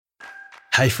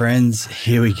Hey friends,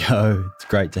 here we go. It's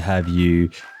great to have you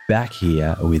back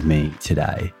here with me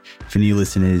today. For new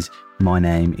listeners, my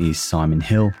name is Simon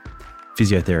Hill,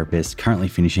 physiotherapist, currently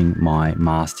finishing my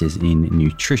master's in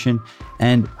nutrition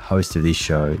and host of this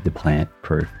show, the Plant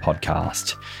Proof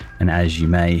Podcast. And as you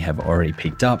may have already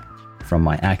picked up from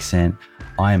my accent,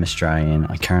 I am Australian.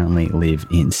 I currently live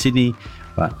in Sydney,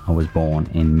 but I was born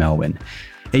in Melbourne.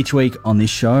 Each week on this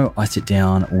show, I sit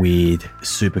down with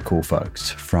super cool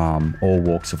folks from all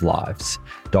walks of lives,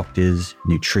 doctors,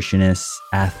 nutritionists,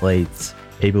 athletes,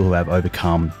 people who have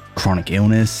overcome chronic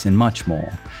illness and much more,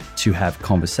 to have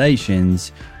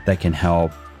conversations that can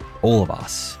help all of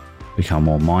us become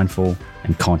more mindful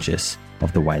and conscious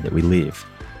of the way that we live.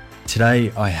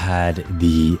 Today, I had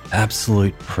the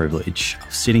absolute privilege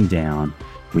of sitting down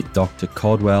with Dr.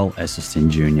 Caldwell Esselstyn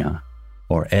Jr.,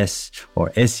 or S,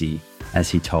 or Essie, as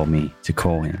he told me to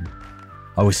call him.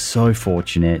 I was so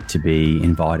fortunate to be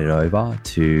invited over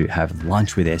to have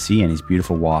lunch with Essie and his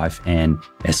beautiful wife, Anne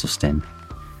Esselstyn.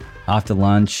 After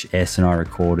lunch, S and I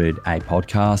recorded a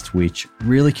podcast which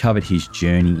really covered his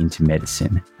journey into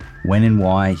medicine, when and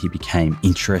why he became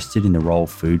interested in the role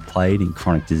food played in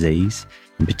chronic disease,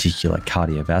 in particular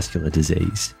cardiovascular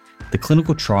disease, the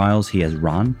clinical trials he has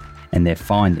run and their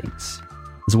findings,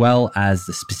 as well as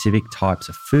the specific types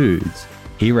of foods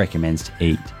he recommends to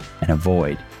eat and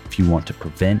avoid if you want to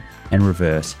prevent and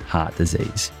reverse heart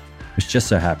disease, which just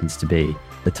so happens to be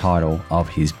the title of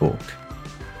his book.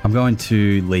 I'm going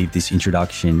to leave this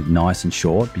introduction nice and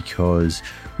short because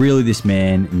really this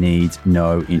man needs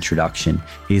no introduction.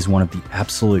 He is one of the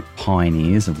absolute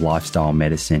pioneers of lifestyle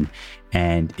medicine,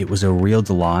 and it was a real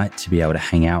delight to be able to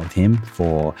hang out with him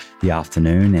for the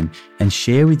afternoon and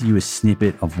share with you a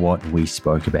snippet of what we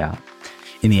spoke about.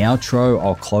 In the outro,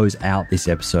 I'll close out this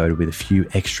episode with a few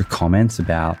extra comments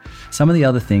about some of the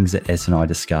other things that S and I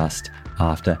discussed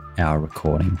after our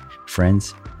recording.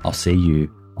 Friends, I'll see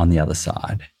you on the other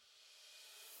side.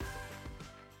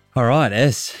 All right,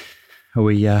 S, are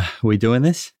we doing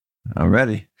this? I'm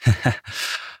ready.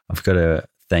 I've got to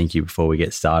thank you before we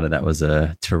get started. That was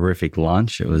a terrific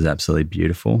lunch. It was absolutely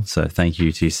beautiful. So thank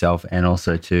you to yourself and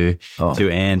also to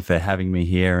Anne for having me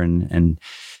here and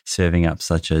serving up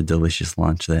such a delicious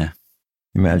lunch there.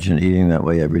 Imagine eating that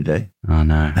way every day. Oh,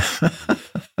 no.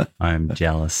 I'm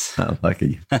jealous.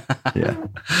 Lucky. Yeah.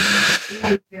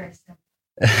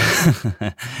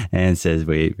 Anne says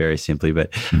we eat very simply,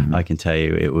 but I can tell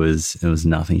you it was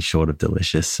nothing short of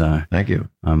delicious. So thank you.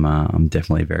 I'm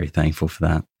definitely very thankful for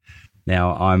that.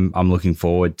 Now I'm looking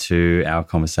forward to our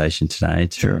conversation today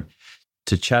to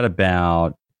chat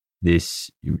about the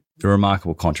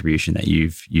remarkable contribution that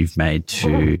you've made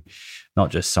to not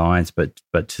just science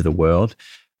but to the world.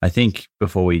 I think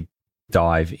before we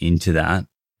dive into that,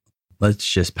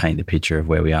 let's just paint the picture of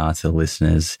where we are to the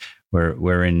listeners.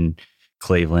 We're in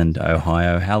Cleveland,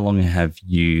 Ohio. How long have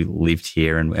you lived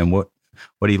here, and what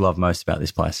do you love most about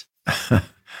this place? Well,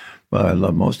 I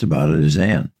love most about it is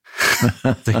Anne.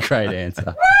 That's a great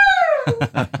answer.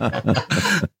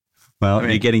 Well,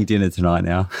 you're getting dinner tonight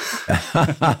now.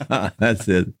 That's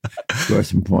it. Score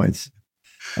some points.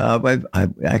 But I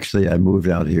moved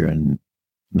out here in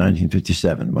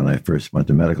 1957 when I first went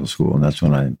to medical school, and that's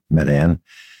when I met Anne.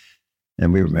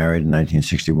 And we were married in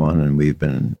 1961, and we've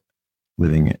been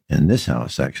living in this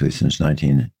house actually since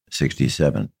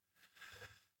 1967.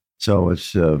 So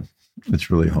it's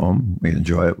really home. We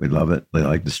enjoy it. We love it. We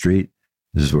like the street.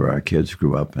 This is where our kids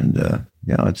grew up, and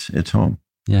it's home.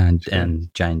 Yeah,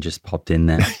 and Jane just popped in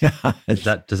there. Does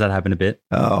that happen a bit?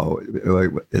 Oh,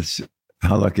 it's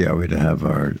how lucky are we to have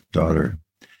our daughter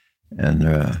and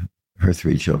her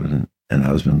three children and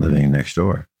husband living next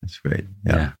door. It's great.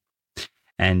 Yeah.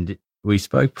 And we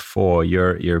spoke before.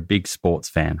 You're a big sports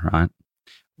fan, right?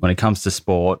 When it comes to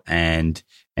sport and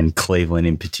Cleveland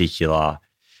in particular,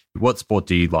 what sport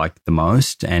do you like the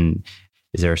most? And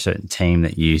is there a certain team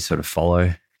that you sort of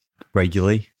follow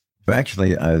regularly?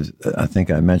 Actually, I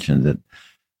think I mentioned that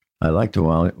I like to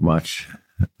watch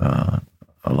a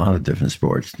lot of different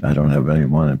sports. I don't have any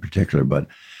one in particular, but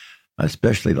I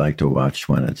especially like to watch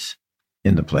when it's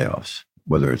in the playoffs,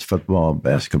 whether it's football,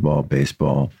 basketball,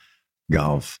 baseball,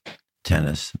 golf,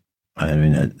 tennis. I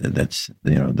mean, that's,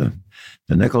 the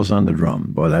nickel's on the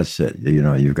drum. Boy, that's it.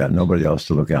 You've got nobody else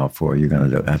to look out for. You're going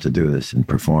to have to do this and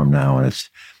perform now. And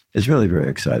it's really very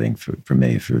exciting for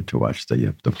me to watch the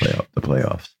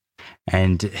playoffs.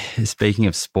 And speaking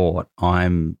of sport,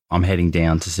 I'm heading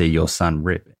down to see your son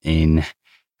Rip in a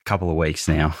couple of weeks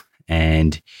now,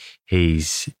 and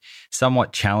he's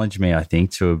somewhat challenged me, I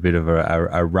think, to a bit of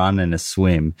a run and a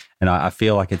swim. And I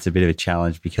feel like it's a bit of a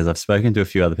challenge because I've spoken to a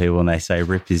few other people and they say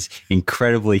Rip is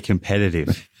incredibly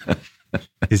competitive.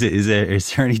 Is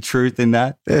there any truth in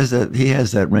that? He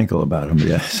has that wrinkle about him,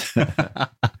 yes.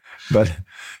 but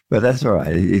that's all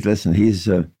right. Listen, he's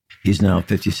now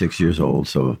 56 years old,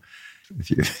 so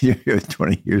if you're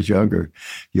 20 years younger,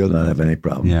 you'll not have any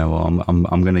problem. Yeah, well,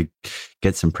 I'm going to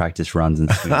get some practice runs and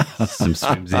some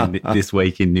swims in this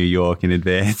week in New York in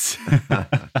advance.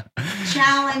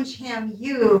 Challenge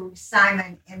him,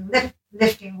 Simon, in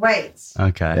lifting weights.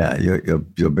 Okay. Yeah,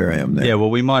 you'll bury him there. Yeah, well,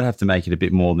 we might have to make it a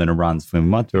bit more than a run swim. We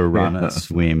might do a run, a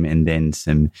swim, and then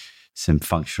some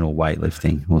functional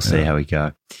weightlifting. We'll see how we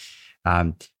go.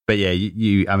 But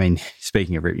yeah, I mean,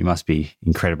 speaking of Rip, you must be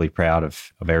incredibly proud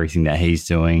of everything that he's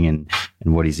doing and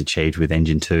what he's achieved with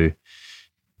Engine 2.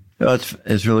 Well,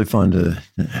 it's really fun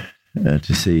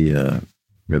to see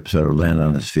Rip sort of land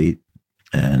on his feet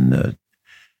and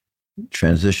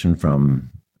transition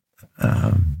from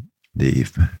the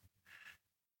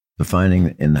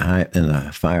finding in the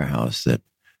firehouse that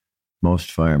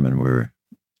most firemen were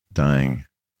dying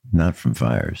not from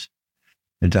fires,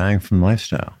 they're dying from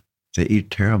lifestyle. They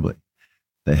eat terribly.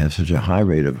 They have such a high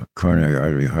rate of coronary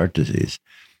artery heart disease.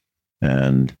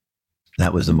 And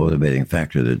that was the motivating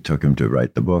factor that took him to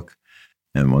write the book.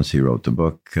 And once he wrote the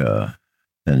book,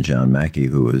 then John Mackey,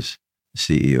 who was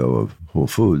CEO of Whole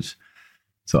Foods,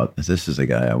 thought, this is the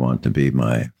guy I want to be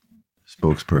my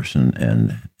spokesperson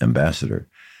and ambassador.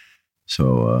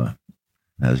 So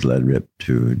has led Rip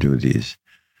to do these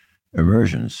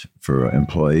immersions for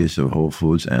employees of Whole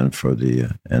Foods and for the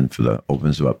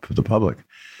opens up for the public,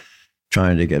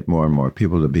 trying to get more and more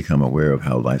people to become aware of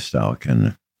how lifestyle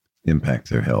can impact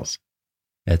their health.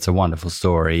 It's a wonderful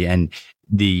story, and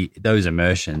those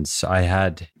immersions. I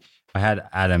had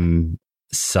Adam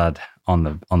Sudd on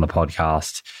the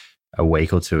podcast a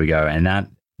week or two ago, and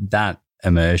that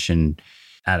immersion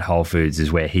at Whole Foods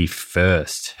is where he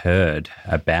first heard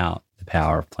about the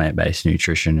power of plant-based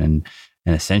nutrition and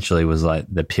essentially was like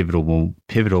the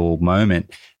pivotal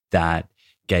moment that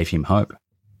gave him hope.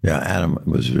 Yeah, Adam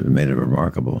made a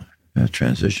remarkable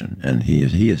transition, and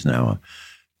he is now a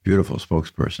beautiful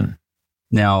spokesperson.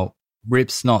 Now,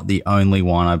 Rip's not the only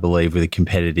one, I believe, with a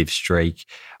competitive streak.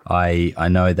 I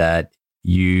know that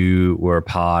you were a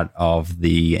part of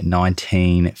the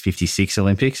 1956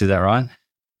 Olympics. Is that right?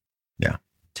 Yeah.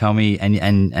 Tell me,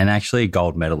 and actually a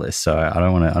gold medalist. So I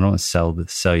don't want to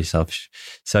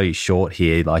sell you short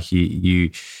here. Like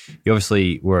you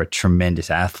obviously were a tremendous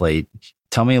athlete.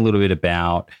 Tell me a little bit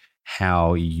about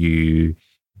how you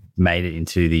made it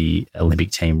into the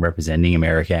Olympic team representing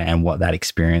America and what that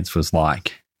experience was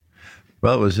like.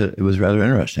 Well, it was rather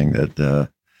interesting that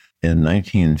in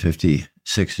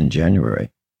 1956 in January,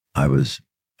 I was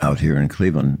out here in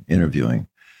Cleveland interviewing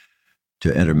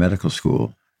to enter medical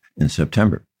school in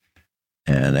September.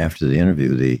 And after the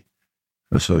interview, the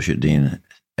associate dean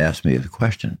asked me a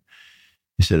question.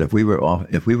 He said, if we were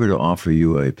to offer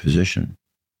you a position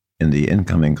in the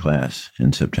incoming class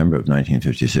in September of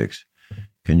 1956,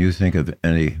 can you think of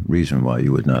any reason why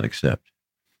you would not accept?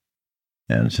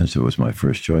 And since it was my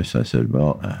first choice, I said,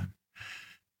 well,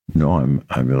 no,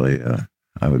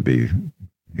 I would be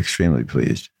extremely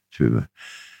pleased to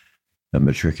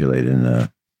matriculate in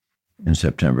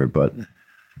September. But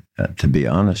to be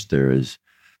honest, there is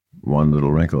one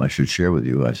little wrinkle I should share with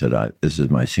you. I said, this is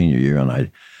my senior year, and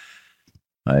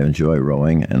I enjoy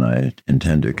rowing, and I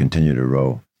intend to continue to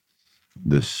row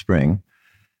this spring.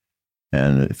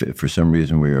 And if for some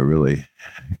reason we are really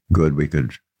good, we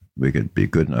could be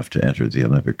good enough to enter the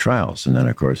Olympic trials. And then,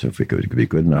 of course, if we could be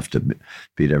good enough to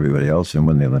beat everybody else and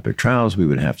win the Olympic trials, we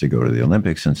would have to go to the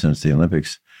Olympics. And since the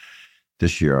Olympics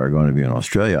this year are going to be in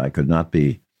Australia, I could not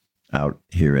be out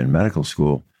here in medical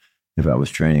school if I was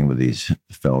training with these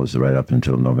fellows right up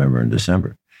until November and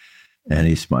December. And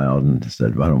he smiled and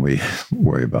said, why don't we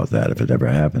worry about that if it ever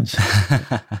happens?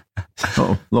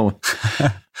 So lo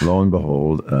and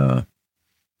behold,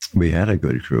 we had a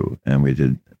good crew, and we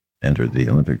did enter the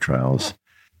Olympic trials.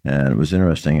 And it was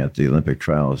interesting at the Olympic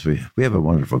trials, we have a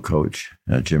wonderful coach,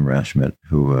 Jim Rashmet,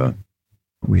 who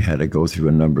we had to go through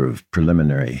a number of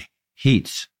preliminary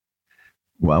heats.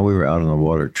 While we were out on the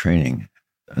water training,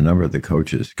 a number of the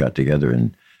coaches got together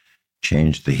and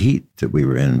changed the heat that we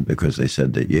were in because they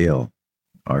said that Yale,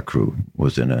 our crew,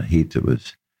 was in a heat that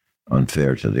was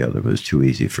unfair to the other. It was too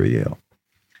easy for Yale.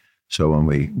 So when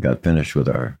we got finished with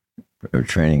our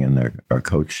training and our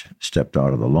coach stepped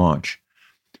out of the launch,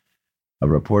 a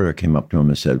reporter came up to him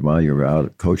and said, while you were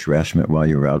out, Coach Rashmet, while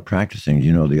you were out practicing,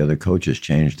 you know the other coaches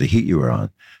changed the heat you were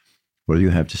on. What do you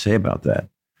have to say about that?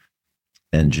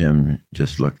 And Jim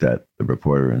just looked at the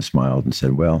reporter and smiled and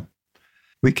said, well,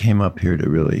 we came up here to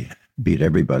really beat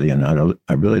everybody, and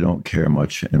I really don't care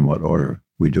much in what order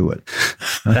we do it.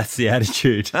 That's the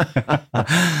attitude.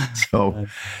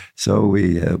 So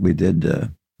we did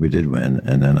win,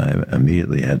 and then I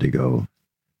immediately had to go.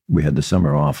 We had the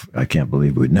summer off. I can't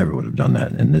believe we never would have done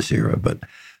that in this era, but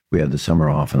we had the summer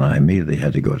off, and I immediately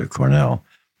had to go to Cornell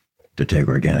to take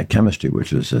organic chemistry,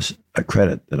 which was a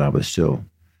credit that I was still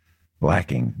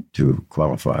lacking to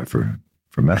qualify for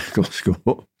medical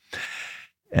school.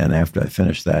 And after I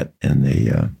finished that in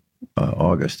the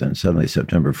August, and suddenly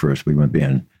September 1st, we went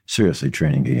began seriously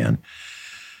training again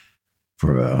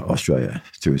for Australia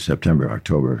through September,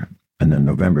 October, and then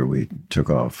November we took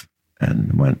off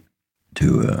and went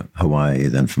to Hawaii,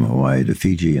 then from Hawaii to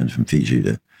Fiji, and from Fiji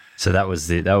to. So that was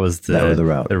the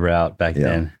route. The route back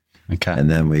then. Okay. And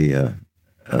then we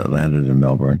landed in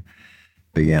Melbourne,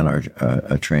 began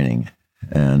our training,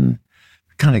 and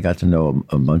kind of got to know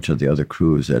a bunch of the other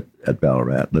crews at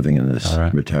Ballarat, living in this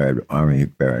retired Army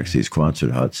barracks, these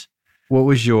Quonset huts. What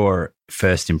was your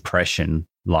first impression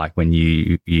like when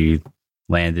you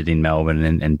landed in Melbourne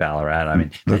and Ballarat? I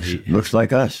mean, looks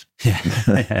like us.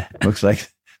 Yeah. looks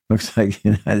like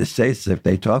United States if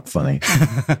they talk funny.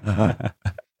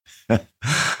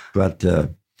 But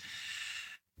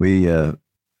we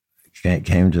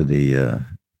came to the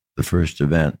first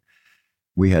event.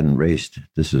 We hadn't raced.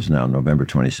 This is now November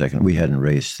 22nd. We hadn't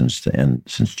raced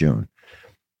since June,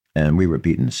 and we were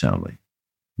beaten soundly.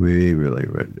 We really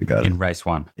got in race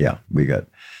one. Yeah, we got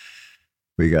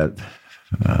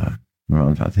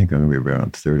around. I think we were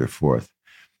around third or fourth.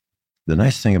 The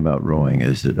nice thing about rowing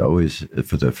is that always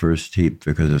for the first heat,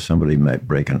 because if somebody might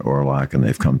break an oarlock and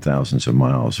they've come thousands of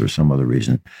miles or some other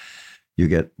reason, you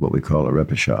get what we call a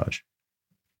repêchage,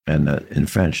 and in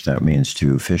French that means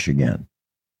to fish again.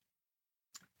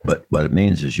 But what it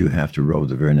means is you have to row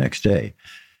the very next day.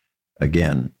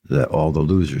 Again, all the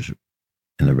losers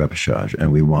in the repêchage,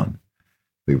 and we won.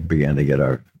 We began to get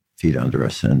our feet under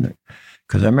us. And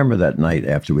because I remember that night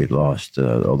after we'd lost,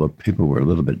 although people were a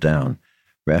little bit down,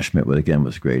 Rashmit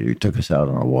was great. He took us out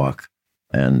on a walk,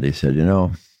 and he said,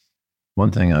 one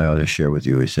thing I ought to share with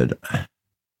you. He said,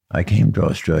 I came to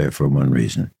Australia for one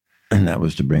reason, and that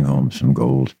was to bring home some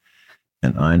gold.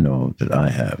 And I know that I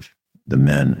have the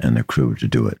men and the crew to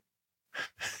do it.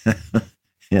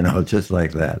 Just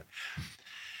like that.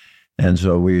 And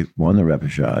so we won the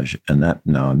repêchage, and that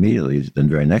now immediately, the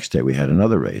very next day, we had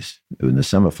another race in the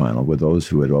semifinal with those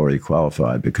who had already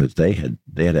qualified because they had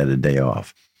a day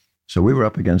off. So we were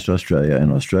up against Australia,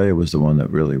 and Australia was the one that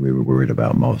really we were worried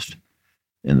about most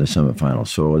in the semifinal.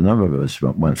 So a number of us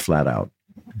went flat out.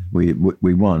 We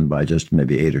won by just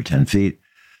maybe 8 or 10 feet,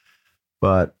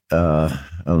 but a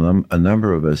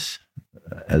number of us,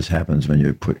 as happens when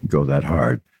you go that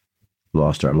hard,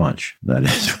 lost our lunch. That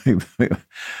is,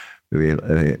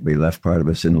 we left part of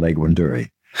us in Lake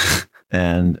Winduri.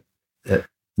 And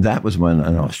that was when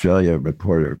an Australia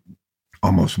reporter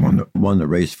almost won the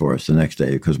race for us the next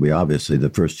day, because we obviously, the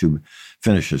first two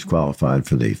finishers qualified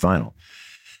for the final.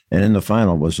 And in the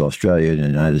final was Australia, the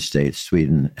United States,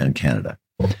 Sweden, and Canada.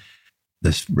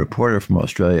 This reporter from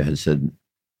Australia had said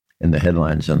in the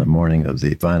headlines on the morning of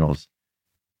the finals,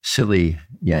 "Silly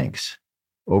Yanks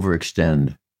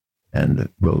overextend and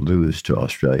will lose to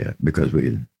Australia," because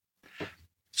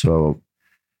So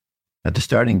at the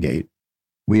starting gate,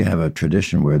 we have a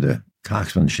tradition where the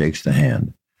coxswain shakes the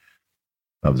hand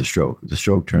of the stroke. The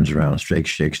stroke turns around,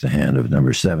 shakes the hand of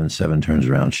number 7. 7 turns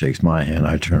around, shakes my hand.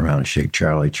 I turn around and shake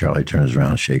Charlie. Charlie turns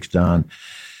around and shakes Don.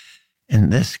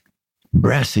 And this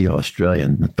brassy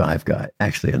Australian 5 guy,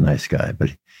 actually a nice guy,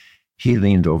 but he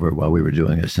leaned over while we were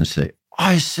doing this and said,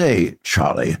 "I say,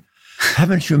 Charlie,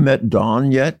 haven't you met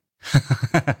Don yet?"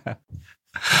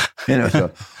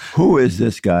 So who is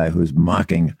this guy who's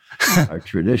mocking our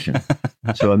tradition?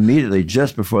 So immediately,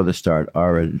 just before the start,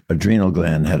 our adrenal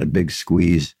gland had a big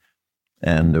squeeze,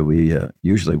 and we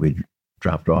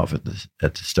dropped off at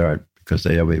the start because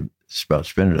they always about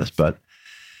sprinted us. But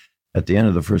at the end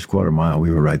of the first quarter mile,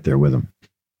 we were right there with them.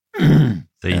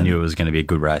 So you knew it was going to be a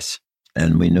good race,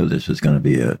 and we knew this was going to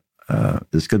be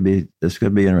this could be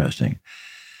interesting.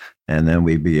 And then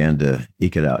we began to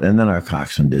eke it out. And then our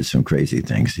coxswain did some crazy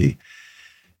things.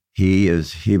 He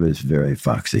was very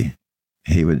foxy.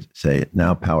 He would say,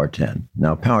 "Now power 10."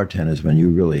 Now power 10 is when you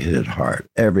really hit it hard.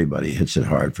 Everybody hits it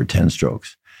hard for 10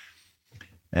 strokes.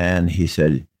 And he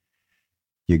said,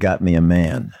 "You got me a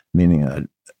man," meaning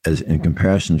as in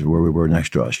comparison to where we were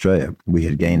next to Australia, we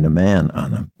had gained a man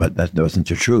on them, but that wasn't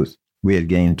the truth. We had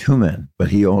gained 2 men, but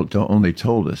he only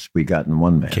told us we gotten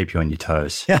 1 man. Keep you on your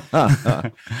toes.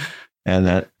 And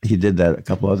that he did that a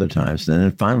couple other times. And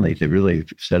then finally, to really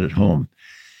set it home,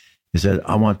 he said,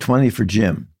 "I want 20 for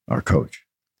Jim," our coach.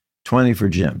 20 for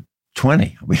Jim.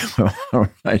 20. We went, all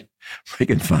right, we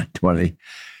can find 20.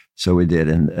 So we did.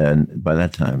 And by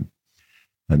that time,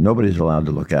 nobody's allowed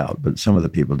to look out, but some of the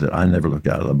people did. I never looked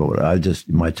out of the boat.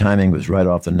 My timing was right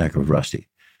off the neck of Rusty.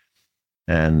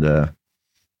 And,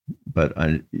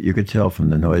 you could tell from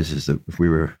the noises that we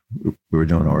were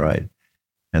doing all right.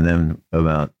 And then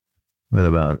I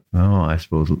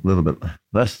suppose a little bit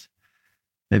less,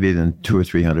 maybe than 200 or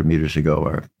 300 meters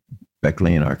ago,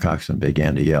 Beckleen, our coxswain,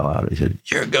 began to yell out. He said,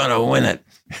 "You're going to win it.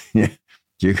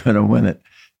 You're going to win it."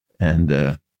 And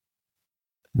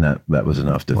that was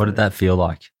enough to. What did that feel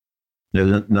like?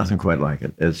 There's nothing quite like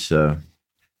it. It's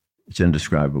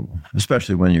indescribable,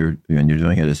 especially when you're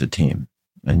doing it as a team.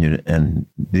 And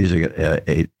these are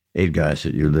eight guys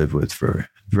that you live with for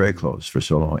very close for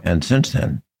so long. And since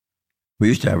then, we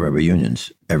used to have our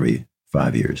reunions every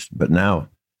 5 years. But now,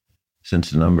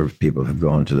 since a number of people have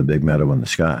gone to the big meadow in the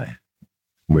sky,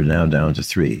 we're now down to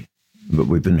 3. But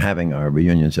we've been having our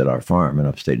reunions at our farm in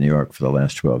upstate New York for the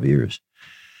last 12 years,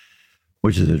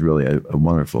 which is really a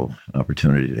wonderful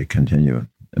opportunity to continue.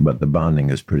 But the bonding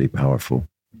is pretty powerful.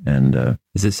 And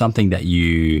is it something that do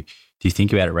you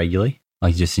think about it regularly?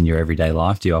 Like just in your everyday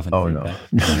life? Do you often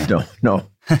no,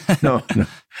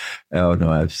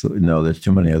 absolutely no. There's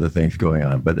too many other things going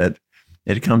on, but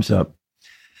it comes up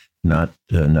not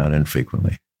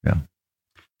infrequently. Yeah.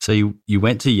 So you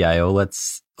went to Yale.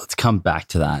 Let's come back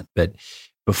to that. But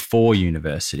before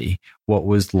university, what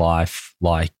was life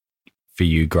like for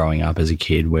you growing up as a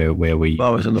kid? Where were you? Well,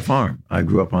 I was on the farm. I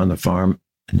grew up on the farm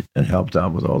and helped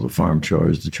out with all the farm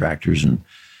chores, the tractors and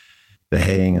the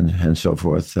haying and so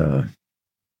forth.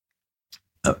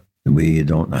 We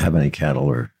don't have any cattle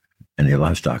or any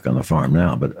livestock on the farm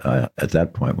now, but at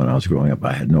that point when I was growing up,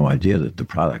 I had no idea that the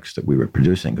products that we were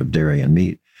producing of dairy and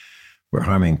meat were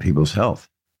harming people's health.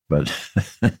 But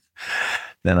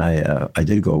then I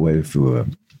did go away to a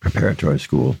preparatory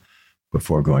school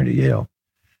before going to Yale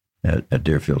at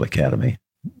Deerfield Academy.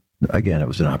 Again, it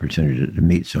was an opportunity to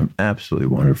meet some absolutely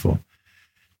wonderful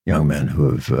young men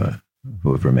who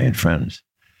have remained friends.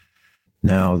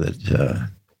 Now that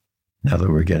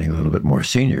we're getting a little bit more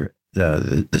senior,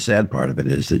 the sad part of it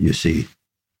is that you see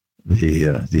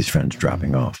these friends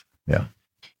dropping off. Yeah.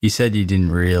 You said you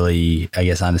didn't really, I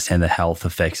guess, understand the health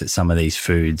effects that some of these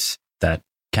foods that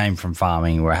came from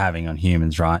farming were having on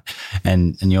humans, right?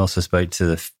 And you also spoke to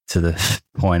the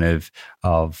point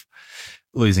of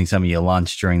losing some of your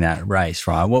lunch during that race,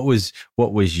 right? What was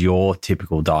your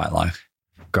typical diet like?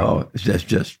 It's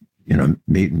just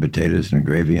meat and potatoes and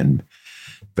gravy and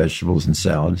vegetables and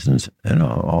salads and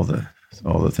all the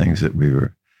things that we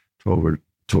were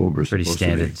told were pretty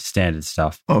standard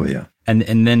stuff. Oh yeah.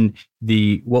 And then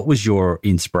what was your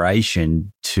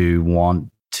inspiration to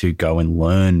want to go and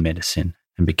learn medicine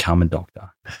and become a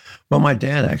doctor? Well, my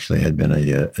dad actually had been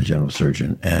a general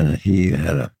surgeon, and he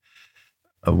had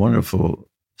a wonderful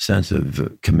sense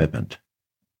of commitment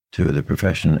to the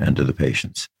profession and to the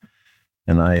patients.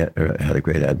 And I had a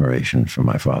great admiration for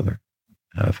my father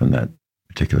from that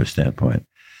particular standpoint.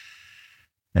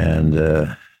 And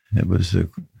it was, you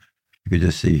could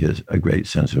just see a great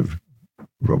sense of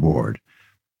reward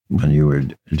when you were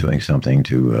doing something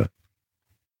to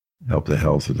help the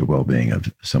health or the well-being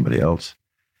of somebody else.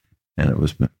 And it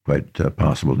was quite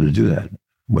possible to do that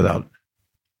without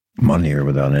money or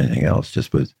without anything else,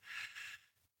 just with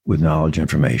knowledge,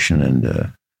 information, and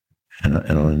a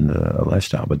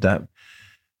lifestyle. But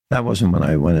that wasn't when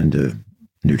I went into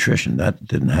nutrition. That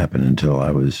didn't happen until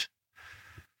I was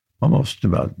almost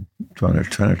about 10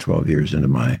 or 12 years into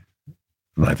my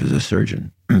life as a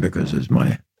surgeon, because as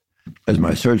my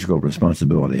surgical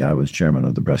responsibility, I was chairman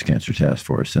of the breast cancer task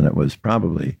force, and it was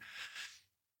probably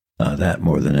that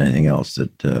more than anything else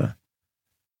that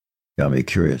got me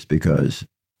curious, because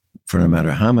for no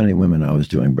matter how many women I was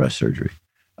doing breast surgery,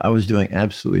 I was doing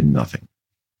absolutely nothing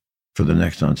for the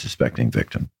next unsuspecting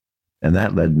victim. And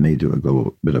that led me to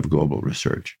a bit of global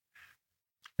research.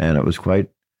 And it was quite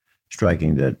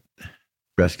striking that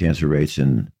breast cancer rates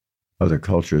in other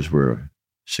cultures were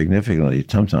significantly,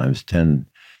 sometimes 10,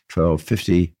 12,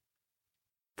 50,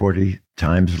 40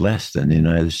 times less than the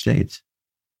United States.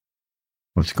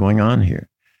 What's going on here?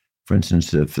 For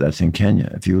instance, if that's in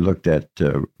Kenya, if you looked at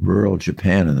rural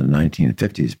Japan in the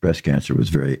 1950s, breast cancer was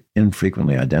very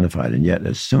infrequently identified. And yet,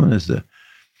 as soon as the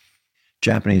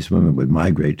Japanese women would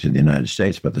migrate to the United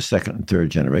States, but the second and third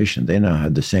generation, they now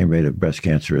had the same rate of breast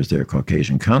cancer as their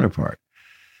Caucasian counterpart.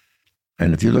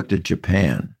 And if you looked at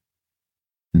Japan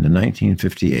in the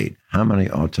 1958, how many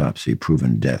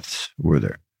autopsy-proven deaths were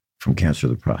there from cancer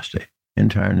of the prostate?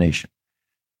 Entire nation.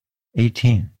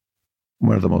 18.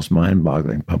 One of the most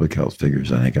mind-boggling public health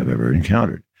figures I think I've ever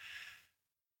encountered.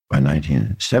 by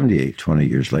 1978, 20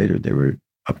 years later, they were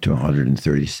up to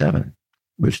 137,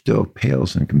 which still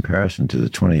pales in comparison to the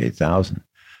 28,000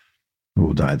 who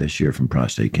will die this year from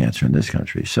prostate cancer in this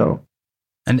country. So,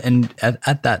 and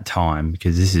at that time,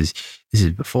 because this is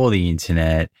before the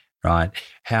internet, right?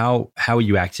 How are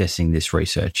you accessing this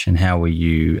research, and how were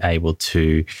you able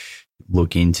to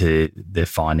look into the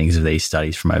findings of these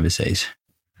studies from overseas?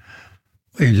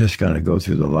 You just got to go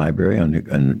through the library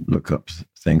and look up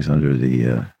things under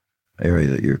the area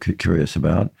that you're curious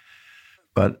about.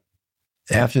 But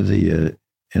after the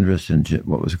interest in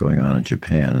what was going on in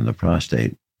Japan and the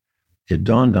prostate, it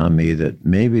dawned on me that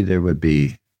maybe there would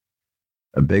be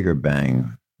a bigger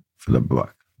bang for the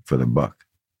buck.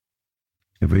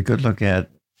 If we could look at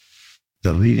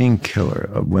the leading killer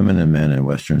of women and men in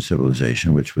Western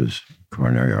civilization, which was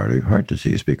coronary artery heart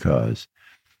disease, because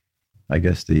I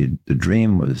guess the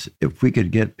dream was if we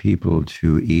could get people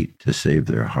to eat to save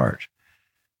their heart,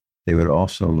 they would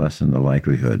also lessen the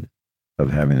likelihood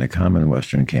of having the common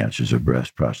Western cancers of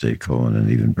breast, prostate, colon, and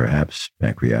even perhaps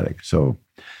pancreatic. So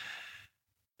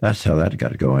that's how that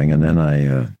got going. And then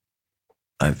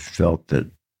I felt that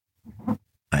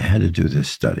I had to do this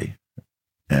study.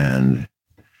 And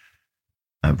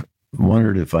I've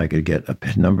wondered if I could get a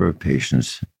number of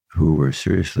patients who were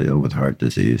seriously ill with heart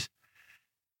disease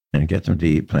and get them to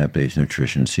eat plant-based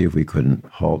nutrition, see if we couldn't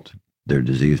halt their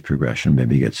disease progression,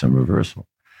 maybe get some reversal,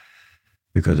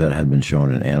 because that had been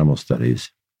shown in animal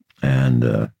studies. And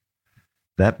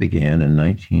that began in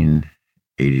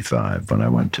 1985 when I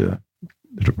went to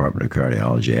the Department of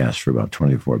Cardiology, asked for about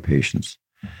 24 patients.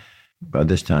 By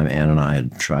this time, Ann and I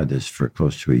had tried this for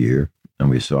close to a year, and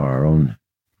we saw our own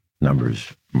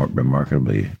numbers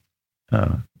remarkably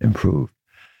improve.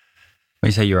 When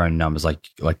you say your own numbers, like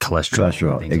cholesterol.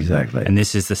 Cholesterol, exactly. And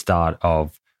this is the start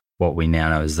of what we now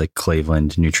know as the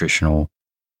Cleveland Nutritional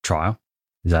Trial.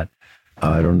 Is that?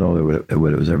 I don't know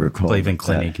what it was ever called. Cleveland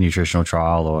Clinic Nutritional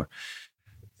Trial, or?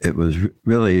 It was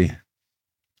really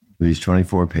these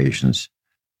 24 patients.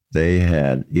 They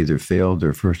had either failed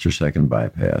their first or second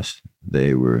bypass.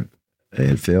 They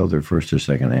had failed their first or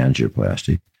second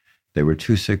angioplasty. They were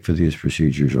too sick for these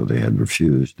procedures, or they had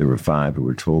refused. There were 5 who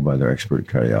were told by their expert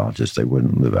cardiologists they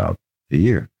wouldn't live out the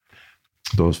year.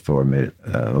 Those 5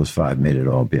 made it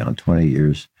all beyond 20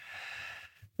 years.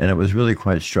 And it was really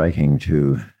quite striking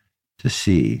to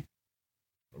see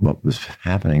what was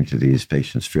happening to these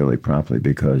patients fairly promptly,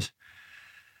 because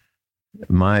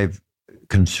my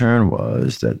concern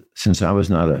was that since I was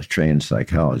not a trained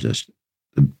psychologist,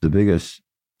 the biggest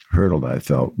hurdle I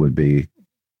felt would be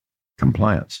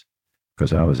compliance,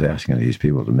 because I was asking these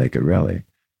people to make a really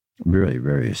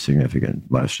very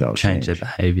significant lifestyle change. Change their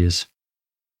behaviors.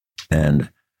 And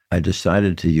I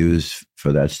decided to use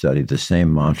for that study the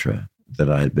same mantra that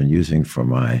I had been using for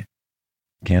my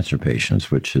cancer patients,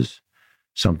 which is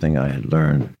something I had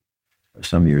learned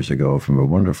some years ago from a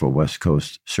wonderful West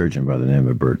Coast surgeon by the name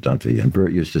of Bert Dunphy. And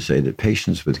Bert used to say that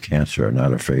patients with cancer are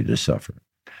not afraid to suffer.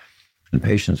 And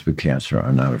patients with cancer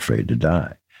are not afraid to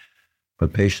die.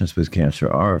 But patients with cancer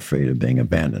are afraid of being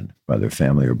abandoned by their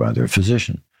family or by their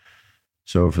physician.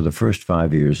 So for the first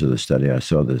 5 years of the study, I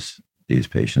saw these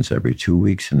patients every 2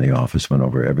 weeks in the office, went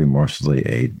over every morsel they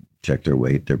ate, checked their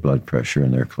weight, their blood pressure,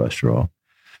 and their cholesterol.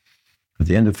 At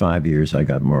the end of 5 years, I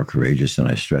got more courageous and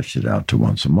I stretched it out to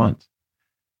once a month.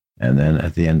 And then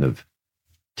at the end of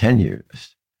 10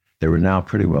 years, they were now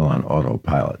pretty well on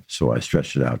autopilot. So I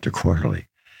stretched it out to quarterly.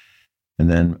 And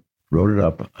then wrote it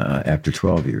up after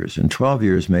 12 years. And 12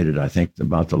 years made it, I think,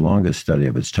 about the longest study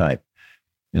of its type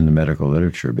in the medical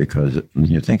literature, because when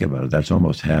you think about it, that's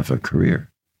almost half a career.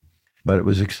 But it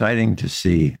was exciting to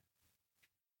see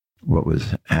what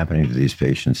was happening to these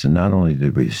patients. And not only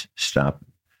did we stop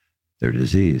their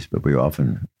disease, but we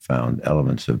often found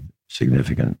elements of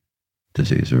significant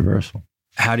disease reversal.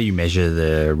 How do you measure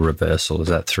the reversal? Is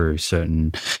that through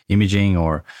certain imaging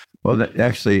or? Well, that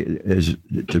actually is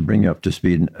to bring you up to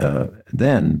speed.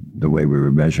 Then the way we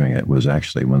were measuring it was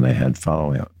actually when they had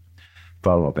follow-up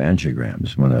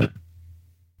angiograms.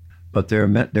 But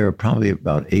there are probably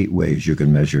about 8 ways you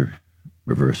can measure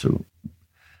reversal.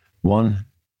 1,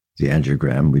 the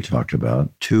angiogram we talked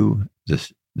about. 2,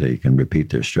 they can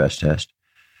repeat their stress test.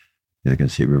 You can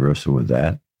see reversal with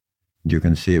that. You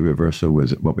can see a reversal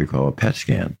with what we call a PET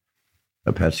scan.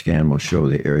 A PET scan will show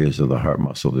the areas of the heart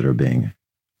muscle that are being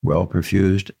well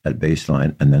perfused at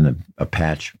baseline, and then a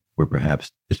patch where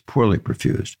perhaps it's poorly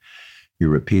perfused. You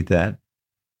repeat that.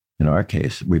 In our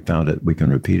case, we found that we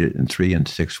can repeat it in 3 and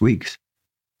 6 weeks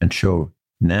and show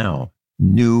now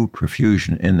new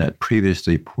perfusion in that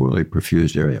previously poorly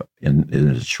perfused area in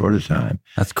as short a time.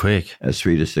 That's quick. As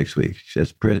 3 to 6 weeks.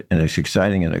 And it's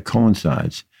exciting, and it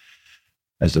coincides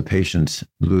as the patients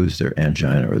lose their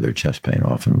angina or their chest pain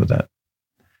often with that.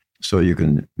 So you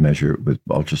can measure with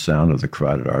ultrasound of the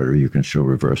carotid artery. You can show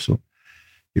reversal.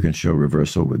 You can show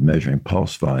reversal with measuring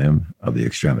pulse volume of the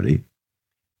extremity.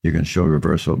 You can show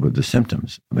reversal with the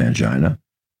symptoms of angina,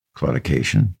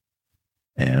 claudication,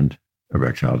 and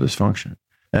erectile dysfunction.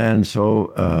 And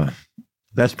so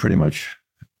that's pretty much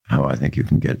how I think you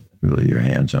can get really your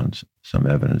hands on some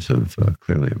evidence of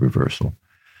clearly a reversal.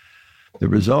 The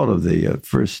result of the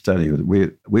first study, we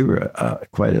were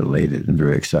quite elated and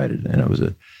very excited. And it was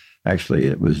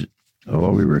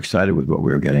although we were excited with what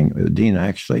we were getting, the dean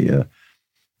actually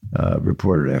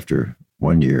reported after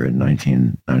 1 year in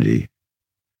 1990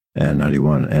 and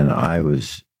 91. And I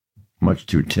was much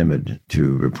too timid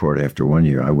to report after 1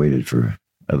 year. I waited for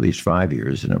at least 5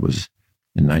 years, and it was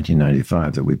in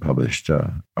 1995 that we published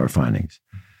our findings.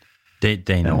 Dean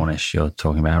Ornish you're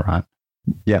talking about, right?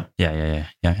 Yeah.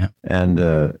 And,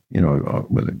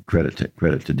 with a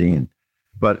credit to Dean.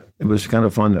 But it was kind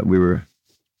of fun that we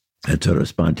had sort of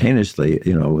spontaneously,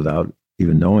 without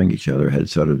even knowing each other, had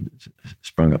sort of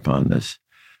sprung upon this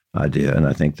idea. And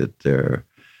I think that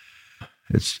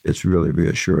it's really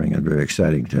reassuring and very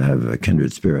exciting to have a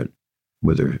kindred spirit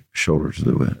with their shoulder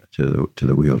to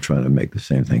the wheel, trying to make the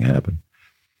same thing happen.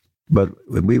 But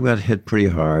we got hit pretty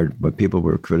hard. But people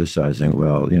were criticizing,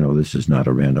 well, this is not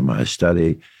a randomized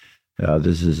study.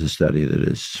 This is a study that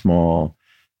is small,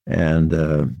 and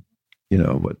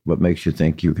what makes you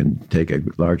think you can take a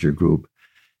larger group,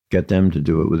 get them to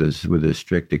do it with a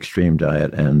strict extreme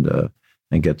diet, and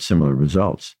get similar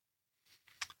results?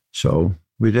 So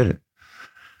we did it.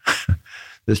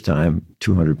 This time,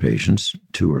 200 patients,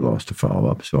 2 were lost to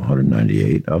follow-up, so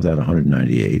 198. Of that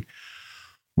 198,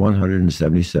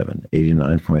 177,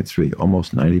 89.3,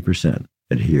 almost 90%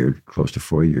 adhered close to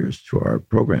 4 years to our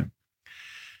program.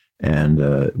 And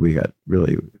we got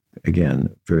really,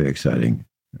 again, very exciting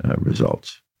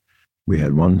results. We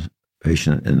had one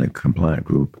patient in the compliant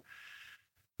group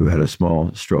who had a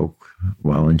small stroke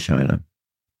while in China,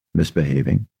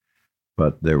 misbehaving,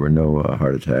 but there were no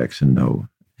heart attacks and no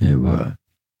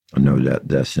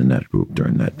deaths in that group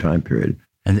during that time period.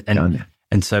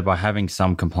 And so by having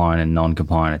some compliant and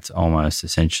non-compliant, it's almost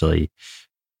essentially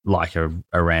like a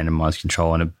randomized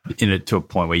control, and to a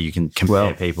point where you can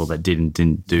compare people that didn't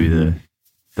do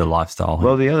the lifestyle.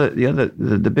 Well,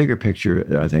 the bigger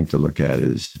picture I think to look at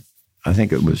is, I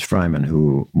think it was Freiman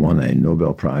who won a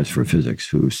Nobel Prize for physics,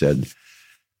 who said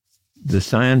the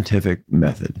scientific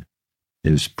method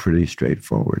is pretty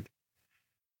straightforward.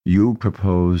 You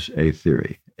propose a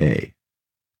theory, A.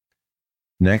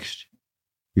 Next,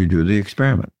 you do the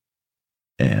experiment.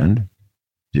 And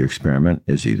the experiment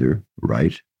is either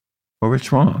right or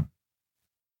it's wrong.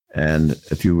 And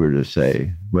if you were to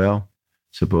say, well,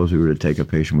 suppose we were to take a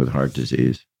patient with heart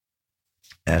disease,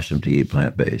 ask them to eat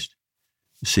plant-based,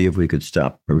 see if we could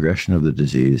stop progression of the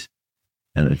disease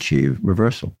and achieve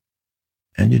reversal.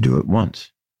 And you do it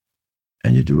once,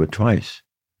 and you do it twice,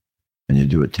 and you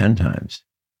do it 10 times,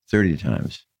 30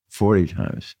 times, 40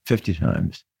 times, 50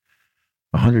 times,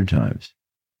 100 times.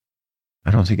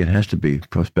 I don't think it has to be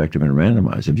prospective and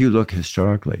randomized. If you look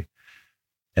historically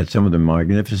at some of the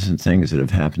magnificent things that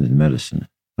have happened in medicine,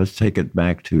 let's take it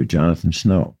back to Jonathan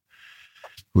Snow,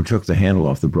 who took the handle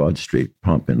off the Broad Street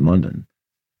pump in London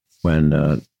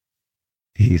when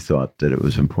he thought that it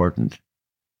was important,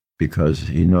 because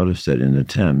he noticed that in the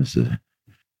Thames,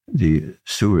 the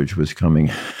sewage was coming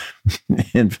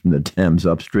in from the Thames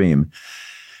upstream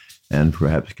and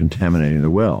perhaps contaminating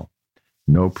the well.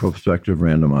 No prospective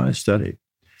randomized study.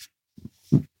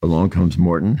 Along comes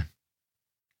Morton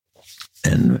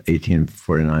in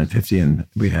 1849-50, and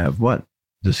we have what?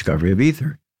 Discovery of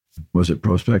ether. Was it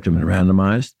prospective and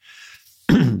randomized?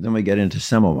 Then we get into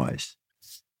Semmelweis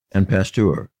and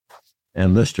Pasteur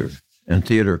and Lister and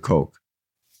Theodore Koch.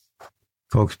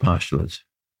 Koch's postulates.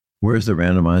 Where's the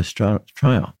randomized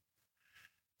trial?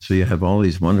 So you have all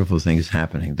these wonderful things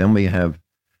happening. Then we have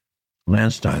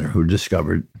Landsteiner, who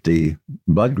discovered the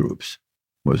blood groups.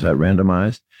 Was that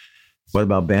randomized? What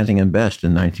about Banting and Best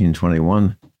in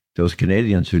 1921? Those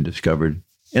Canadians who discovered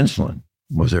insulin.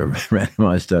 Was there a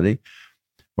randomized study?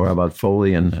 Or how about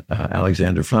Foley and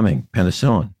Alexander Fleming,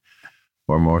 penicillin?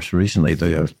 Or more recently,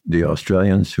 the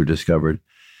Australians who discovered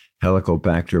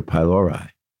Helicobacter pylori.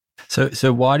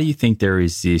 So why do you think there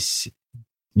is this,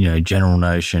 general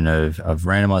notion of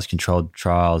randomized controlled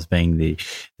trials being the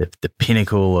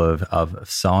pinnacle of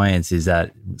science? Is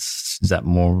that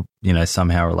more,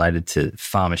 somehow related to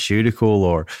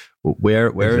pharmaceutical, Where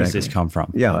Exactly. has this come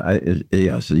from? Yeah,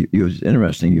 So it's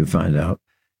interesting. You find out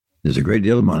there's a great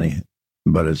deal of money,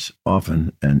 but it's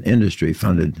often an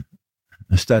industry-funded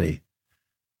study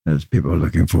as people are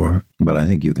looking for. But I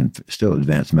think you can still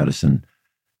advance medicine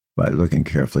by looking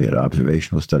carefully at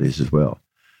observational studies as well.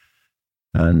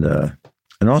 And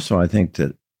also, I think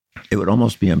that it would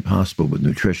almost be impossible with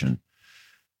nutrition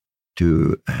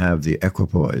to have the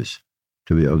equipoise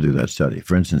to be able to do that study.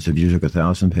 For instance, if you took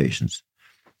 1,000 patients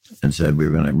and said, we're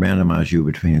going to randomize you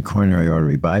between coronary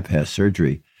artery bypass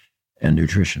surgery and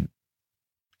nutrition.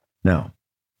 Now,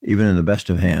 even in the best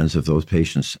of hands, if those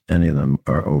patients, any of them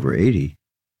are over 80,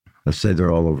 let's say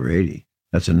they're all over 80,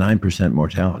 that's a 9%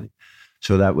 mortality.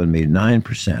 So that would mean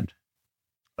 9%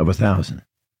 of 1,000.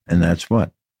 And that's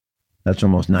what? That's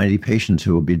almost 90 patients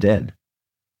who will be dead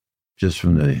just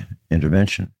from the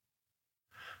intervention.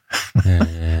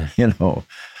 Yeah.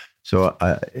 So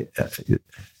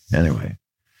anyway,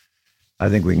 I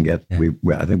think we can get,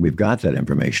 I think we've got that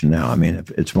information now. I mean,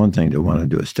 it's one thing to want to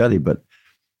do a study, but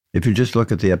if you just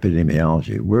look at the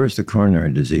epidemiology, where is the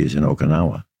coronary disease in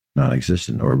Okinawa?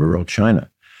 Non-existent. Or rural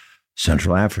China,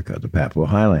 Central Africa, the Papua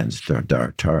Highlands,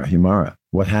 Tarahumara.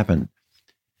 What happened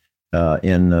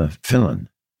in Finland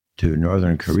to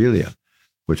Northern Karelia,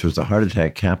 which was the heart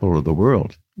attack capital of the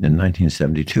world in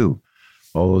 1972?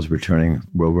 All those returning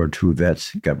World War II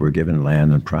vets were given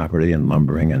land and property and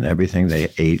lumbering, and everything they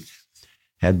ate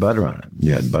had butter on it.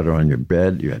 You had butter on your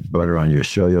bread, you had butter on your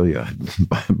cereal, you had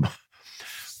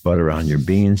butter on your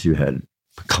beans, you had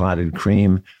clotted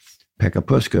cream. Pekka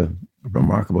Puska, a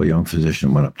remarkable young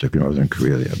physician, went up to Northern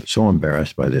Karelia, so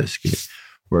embarrassed by this. He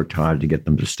worked hard to get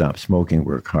them to stop smoking,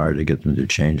 worked hard to get them to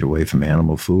change away from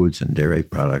animal foods and dairy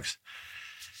products,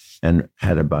 and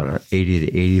had about an 80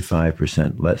 to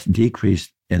 85% less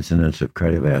decreased incidence of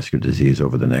cardiovascular disease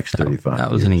over the next 35 years.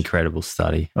 That was an incredible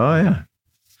study. Oh, yeah.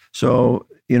 So,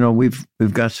 we've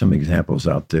got some examples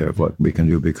out there of what we can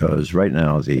do, because right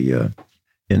now in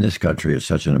this country, it's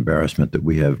such an embarrassment that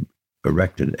we have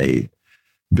erected a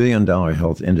billion-dollar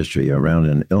health industry around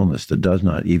an illness that does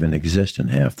not even exist in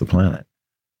half the planet.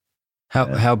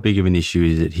 How big of an issue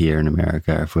is it here in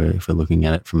America if we're looking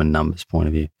at it from a numbers point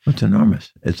of view? It's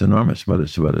enormous. It's enormous.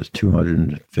 It's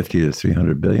 250 to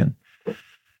 300 billion.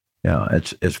 Yeah,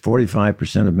 it's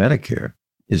 45% of Medicare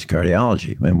is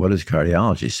cardiology. And what is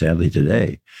cardiology? Sadly,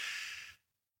 today,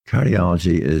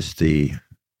 cardiology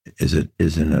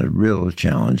is in a real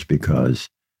challenge because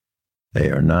they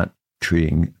are not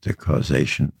treating the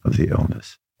causation of the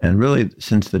illness. And really,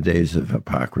 since the days of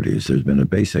Hippocrates, there's been a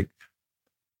basic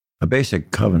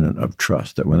covenant of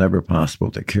trust that whenever possible,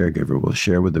 the caregiver will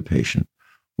share with the patient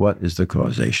what is the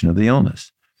causation of the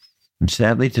illness. And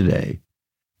sadly today,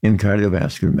 in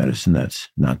cardiovascular medicine, that's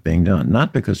not being done,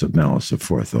 not because of malice of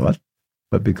forethought,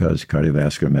 but because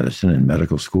cardiovascular medicine in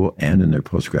medical school and in their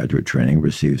postgraduate training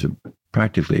receives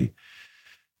practically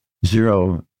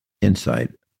zero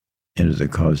insight into the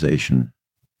causation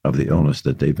of the illness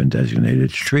that they've been designated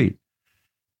to treat.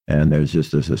 And there's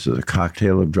just this is a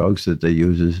cocktail of drugs that they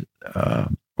use,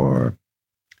 or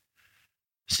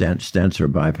stents or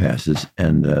bypasses,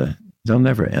 and they'll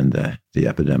never end the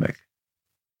epidemic.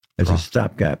 It's a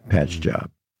stopgap patch job.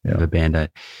 Yeah. A Band-Aid.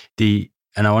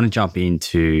 And I want to jump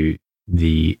into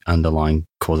the underlying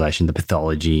causation, the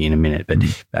pathology in a minute, but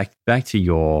back to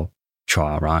your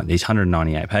trial, right? These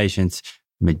 198 patients,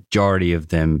 majority of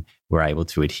them were able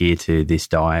to adhere to this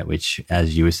diet, which,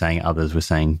 as you were saying, others were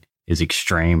saying is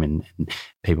extreme, and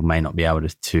people may not be able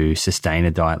to sustain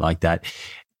a diet like that.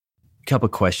 A couple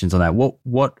of questions on that. What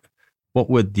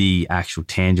were the actual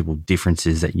tangible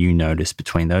differences that you noticed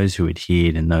between those who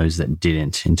adhered and those that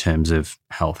didn't in terms of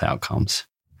health outcomes?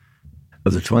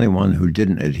 Of the 21 who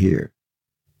didn't adhere,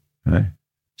 right,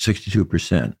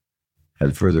 62%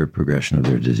 had further progression of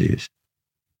their disease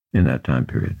in that time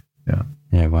period. Yeah.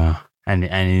 Yeah. Wow. And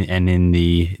in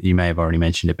the, you may have already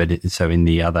mentioned it, but so in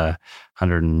the other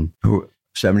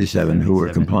 77 who were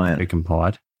compliant, who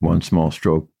complied, one small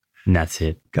stroke, and that's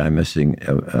it. Guy missing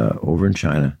over in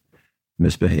China,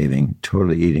 misbehaving,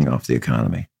 totally eating off the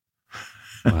economy.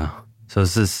 Wow. So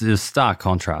it's a stark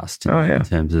contrast in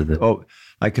terms of the... Oh,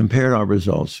 I compared our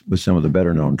results with some of the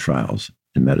better known trials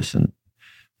in medicine,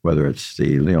 whether it's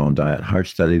the Lyon Diet Heart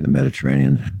Study, the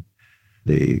Mediterranean,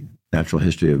 the Natural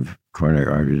History of Coronary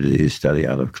Artery Disease study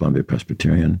out of Columbia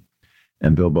Presbyterian,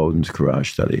 and Bill Bowden's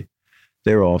Courage study.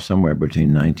 They were all somewhere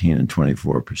between 19 and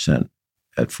 24%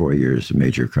 at 4 years of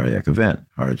major cardiac event,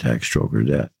 heart attack, stroke, or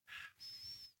death.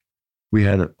 We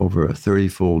had over a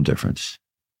 30-fold difference.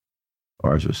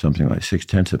 Ours was something like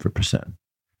 0.6%.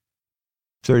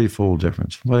 30-fold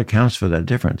difference. What accounts for that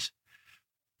difference?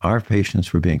 our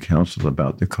patients were being counseled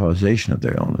about the causation of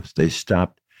their illness. They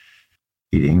stopped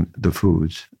eating the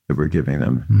foods that we're giving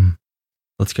them.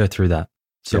 Let's go through that.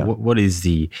 So what is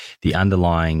the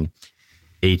underlying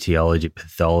etiology,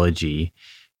 pathology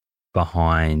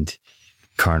behind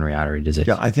coronary artery disease?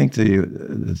 Yeah, I think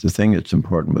the thing that's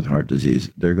important with heart disease,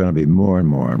 there are going to be more and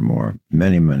more and more,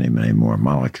 many more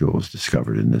molecules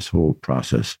discovered in this whole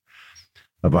process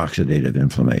of oxidative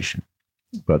inflammation.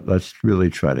 But let's really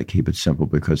try to keep it simple,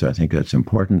 because I think that's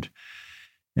important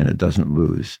and it doesn't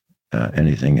lose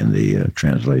anything in the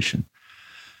translation.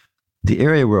 The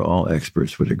area where all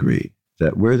experts would agree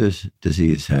that where this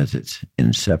disease has its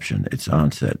inception, its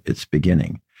onset, its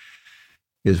beginning,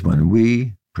 is when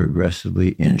we progressively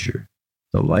injure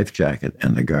the life jacket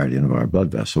and the guardian of our blood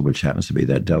vessel, which happens to be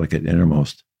that delicate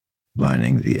innermost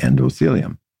lining, the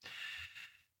endothelium.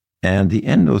 And the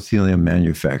endothelium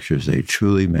manufactures a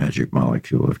truly magic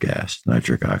molecule of gas,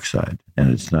 nitric oxide.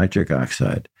 And it's nitric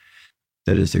oxide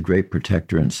that is the great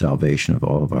protector and salvation of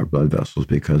all of our blood vessels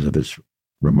because of its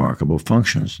remarkable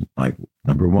functions. Like,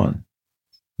 number one,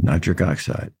 nitric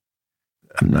oxide.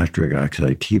 Nitric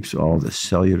oxide keeps all the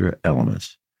cellular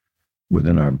elements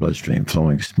within our bloodstream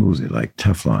flowing smoothly like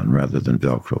Teflon rather than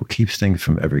Velcro, keeps things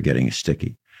from ever getting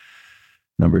sticky.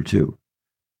 Number two,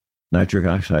 nitric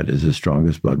oxide is the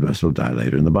strongest blood vessel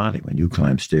dilator in the body. When you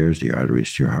climb stairs, the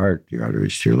arteries to your heart, the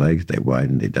arteries to your legs, they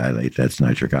widen, they dilate. That's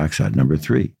nitric oxide. Number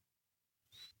three,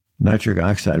 nitric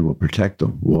oxide will protect the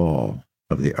wall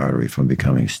of the artery from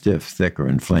becoming stiff, thick, or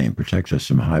inflamed, protect us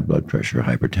from high blood pressure,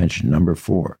 hypertension. Number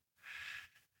four,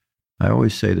 I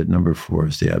always say that number four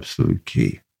is the absolute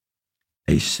key.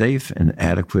 A safe and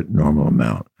adequate normal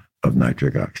amount of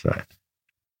nitric oxide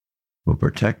will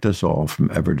protect us all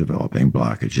from ever developing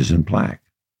blockages and plaque.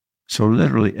 So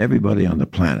literally everybody on the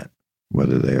planet,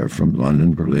 whether they are from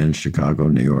London, Berlin, Chicago,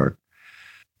 New York,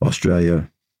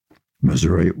 Australia,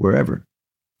 Missouri, wherever,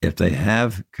 if they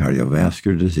have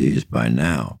cardiovascular disease by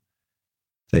now,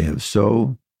 they have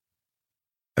so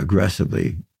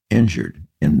aggressively injured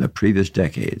in the previous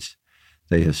decades,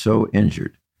 they have so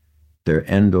injured their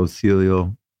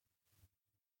endothelial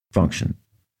function,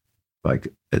 like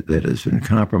that has been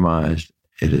compromised,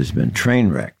 it has been train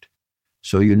wrecked.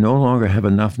 So you no longer have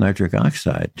enough nitric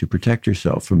oxide to protect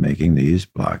yourself from making these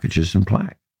blockages and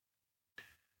plaque.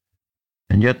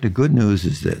 And yet the good news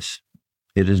is this: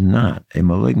 it is not a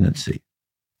malignancy.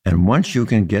 And once you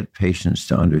can get patients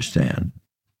to understand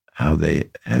how they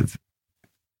have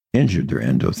injured their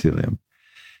endothelium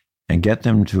and get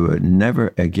them to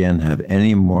never again have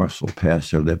any morsel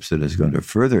past their lips that is going to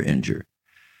further injure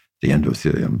the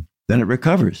endothelium, then it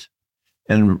recovers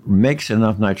and makes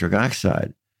enough nitric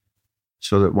oxide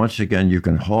so that once again you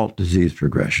can halt disease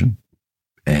progression,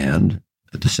 and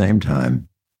at the same time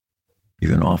you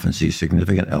can often see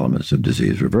significant elements of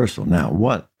disease reversal. Now,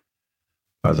 what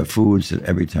are the foods that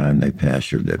every time they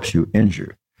pass your lips you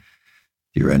injure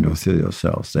your endothelial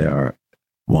cells? They are: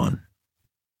 one,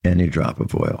 any drop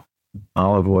of oil.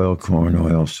 Olive oil, corn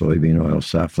oil, soybean oil,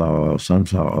 safflower oil,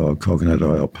 sunflower oil, coconut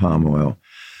oil, palm oil,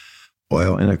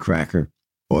 oil in a cracker,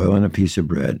 oil in a piece of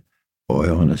bread,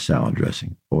 oil in a salad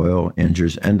dressing. Oil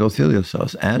injures endothelial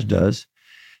cells, as does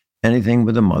anything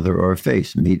with a mother or a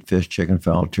face: meat, fish, chicken,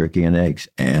 fowl, turkey, and eggs,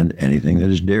 and anything that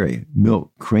is dairy: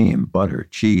 milk, cream, butter,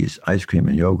 cheese, ice cream,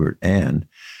 and yogurt, and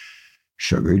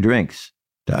sugary drinks,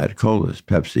 Diet Colas,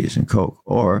 Pepsis, and Coke,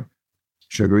 or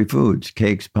sugary foods: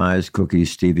 cakes, pies,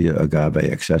 cookies, stevia, agave,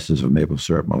 excesses of maple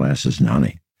syrup, molasses, and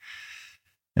honey.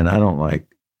 And I don't like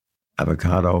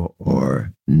avocado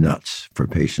or nuts for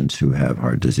patients who have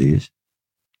heart disease.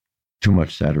 Too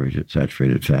much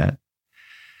saturated fat.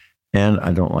 And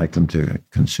I don't like them to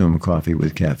consume coffee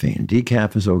with caffeine.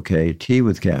 Decaf is okay. Tea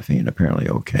with caffeine, apparently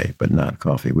okay, but not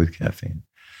coffee with caffeine.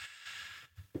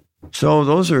 So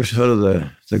those are sort of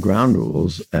the ground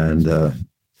rules. And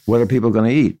what are people going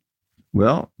to eat?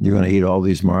 Well, you're going to eat all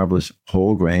these marvelous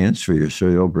whole grains for your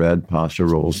cereal, bread, pasta,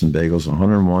 rolls, and bagels,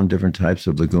 101 different types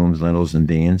of legumes, lentils, and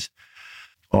beans,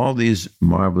 all these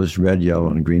marvelous red, yellow,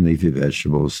 and green leafy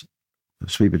vegetables,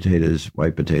 sweet potatoes,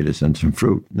 white potatoes, and some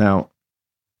fruit. Now,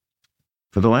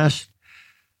 for the last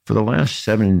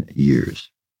 7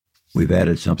 years, we've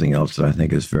added something else that I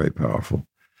think is very powerful.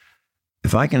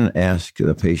 If I can ask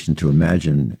the patient to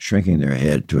imagine shrinking their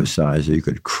head to a size that you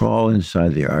could crawl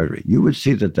inside the artery, you would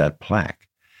see that plaque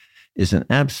is an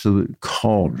absolute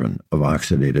cauldron of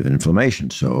oxidative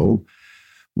inflammation. So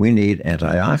we need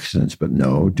antioxidants, but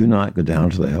no, do not go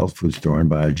down to the health food store and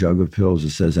buy a jug of pills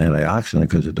that says antioxidant,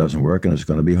 because it doesn't work and it's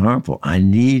going to be harmful. I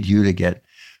need you to get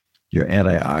your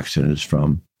antioxidants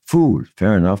from food.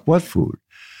 Fair enough. What food?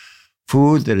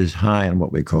 Food that is high in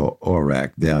what we call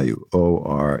ORAC value,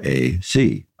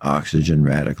 ORAC, oxygen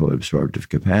radical absorptive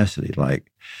capacity.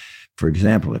 Like, for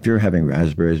example, if you're having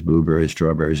raspberries, blueberries,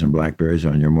 strawberries, and blackberries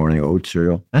on your morning oat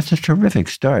cereal, that's a terrific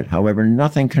start. However,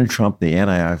 nothing can trump the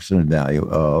antioxidant value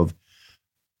of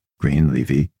green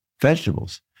leafy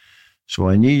vegetables. So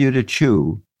I need you to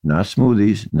chew, not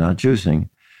smoothies, not juicing.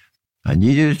 I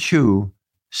need you to chew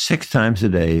 6 times a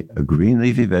day a green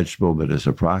leafy vegetable that is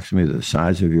approximately the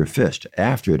size of your fist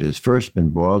after it has first been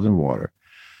boiled in water,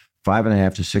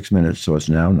 5.5 to 6 minutes, so it's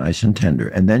now nice and tender.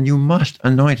 And then you must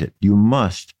anoint it. You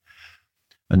must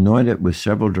anoint it with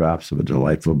several drops of a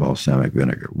delightful balsamic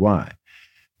vinegar. Why?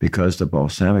 Because the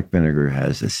balsamic vinegar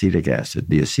has acetic acid.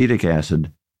 The acetic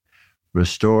acid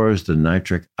restores the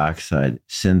nitric oxide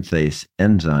synthase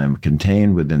enzyme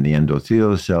contained within the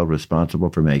endothelial cell responsible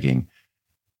for making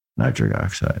nitric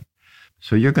oxide.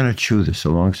 So you're going to chew this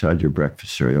alongside your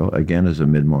breakfast cereal, again as a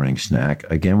mid-morning snack,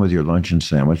 again with your luncheon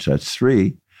sandwich. That's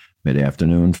 3,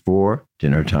 mid-afternoon, 4,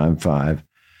 dinner time, 5.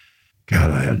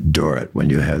 God, I adore it when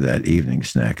you have that evening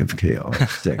snack of kale at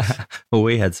 6. Well,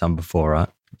 we had some before, right?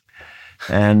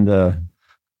 And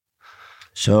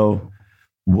so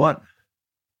what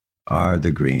are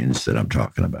the greens that I'm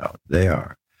talking about? They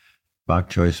are bok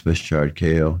choy, Swiss chard,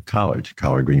 kale, collard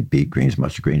green, beet greens,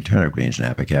 mustard green, turnip greens,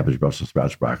 napa cabbage, Brussels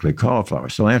sprouts, broccoli, cauliflower,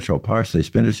 cilantro, parsley,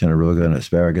 spinach, and arugula, and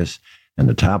asparagus. And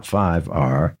the top 5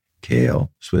 are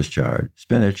kale, Swiss chard,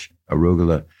 spinach,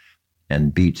 arugula,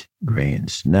 and beet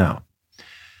greens. Now,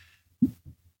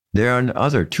 there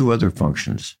are 2 other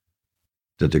functions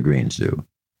that the greens do.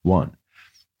 1,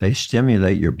 they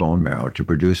stimulate your bone marrow to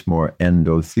produce more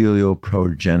endothelial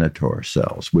progenitor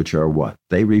cells, which are what?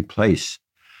 They replace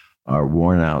our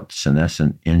worn-out,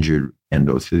 senescent, injured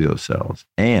endothelial cells.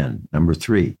 And number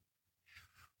 3,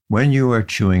 when you are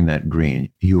chewing that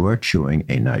green, you are chewing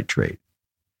a nitrate.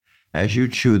 As you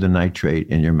chew the nitrate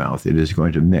in your mouth, it is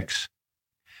going to mix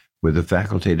with the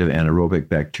facultative anaerobic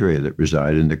bacteria that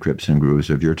reside in the crypts and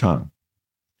grooves of your tongue.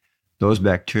 Those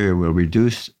bacteria will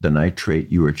reduce the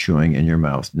nitrate you are chewing in your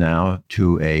mouth now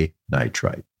to a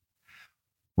nitrite.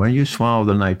 When you swallow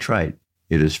the nitrite,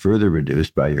 it is further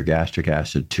reduced by your gastric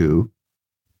acid to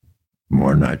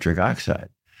more nitric oxide.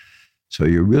 So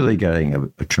you're really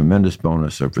getting a tremendous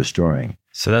bonus of restoring.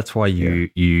 So that's why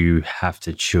you have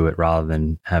to chew it rather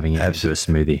than having it into a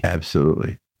smoothie.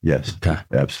 Absolutely. Yes. Okay.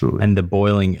 Absolutely. And the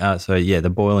boiling,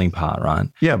 the boiling part, right?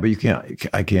 Yeah, but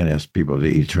I can't ask people to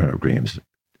eat turnip greens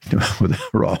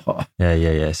raw.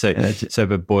 Yeah. So,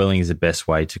 but boiling is the best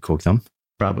way to cook them?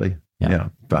 Probably. Yeah.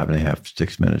 5.5,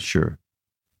 6 minutes, sure.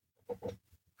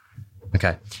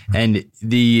 Okay. And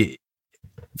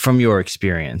from your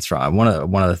experience, right, one of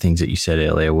the things that you said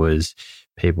earlier was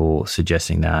people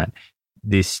suggesting that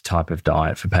this type of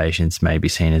diet for patients may be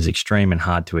seen as extreme and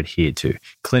hard to adhere to.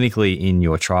 Clinically in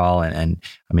your trial, and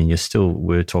I mean,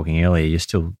 we were talking earlier, you're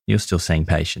still seeing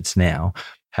patients now.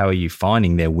 How are you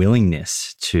finding their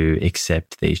willingness to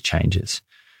accept these changes?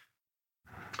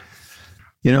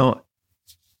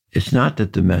 It's not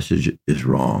that the message is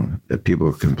wrong, that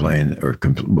people complain or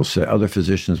will say, other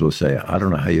physicians will say, I don't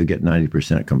know how you get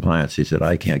 90% compliance. He said,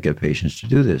 I can't get patients to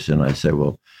do this. And I say,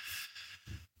 well,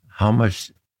 how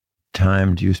much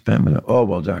time do you spend with them? Oh,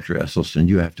 well, Dr. Esselstyn,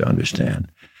 you have to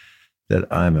understand that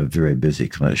I'm a very busy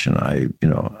clinician.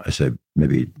 I said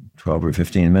maybe 12 or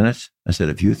 15 minutes. I said,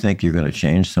 if you think you're going to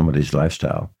change somebody's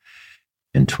lifestyle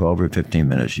in 12 or 15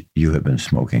 minutes, you have been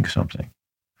smoking something.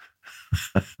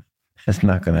 That's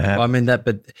not going to happen. Well, I mean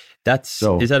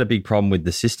is that a big problem with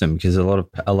the system? Because a lot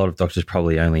of doctors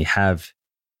probably only have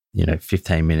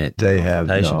 15-minute. They have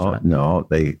they'll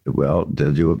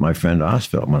do what my friend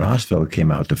Osfeld. When Osfeld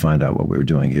came out to find out what we were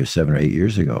doing here 7 or 8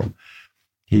 years ago,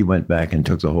 he went back and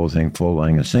took the whole thing full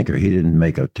line and sinker. He didn't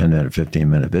make a 10-minute,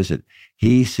 15-minute visit.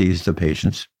 He sees the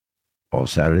patients all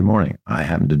Saturday morning. I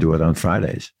happen to do it on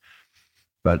Fridays,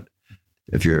 but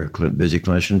if you're a busy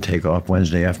clinician, take off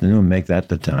Wednesday afternoon, make that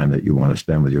the time that you want to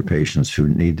spend with your patients who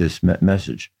need this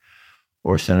message,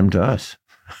 or send them to us.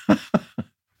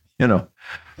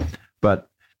 But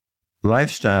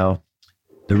lifestyle,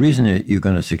 the reason that you're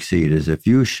going to succeed is if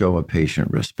you show a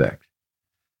patient respect.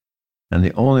 And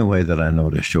the only way that I know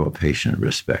to show a patient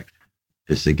respect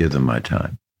is to give them my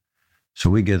time. So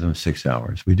we give them 6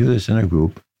 hours. We do this in a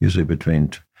group, usually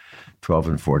between 12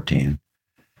 and 14.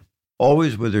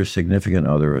 Always with their significant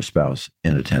other or spouse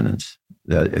in attendance.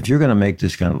 That if you're going to make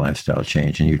this kind of lifestyle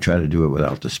change and you try to do it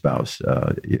without the spouse,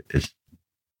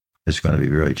 it's going to be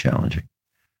really challenging.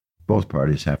 Both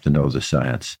parties have to know the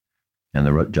science and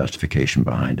the justification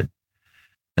behind it.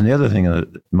 And the other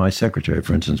thing, my secretary,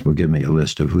 for instance, will give me a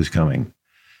list of who's coming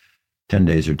 10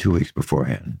 days or 2 weeks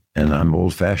beforehand. And I'm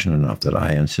old-fashioned enough that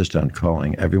I insist on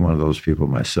calling every one of those people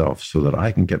myself so that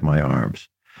I can get my arms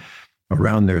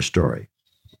around their story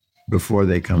before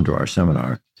they come to our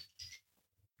seminar.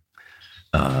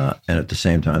 And at the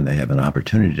same time, they have an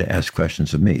opportunity to ask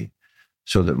questions of me,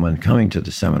 so that when coming to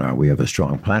the seminar, we have a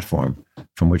strong platform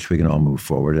from which we can all move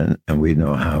forward. And we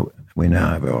know how we now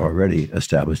have already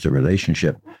established a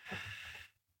relationship.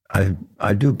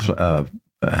 I do have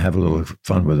a little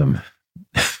fun with them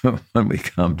when we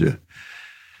come to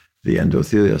the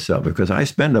endothelial cell, because I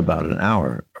spend about an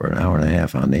hour or an hour and a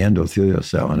half on the endothelial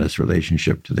cell and its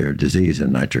relationship to their disease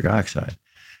and nitric oxide.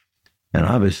 And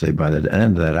obviously, by the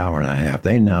end of that hour and a half,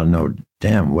 they now know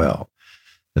damn well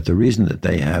that the reason that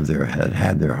they had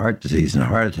their heart disease and a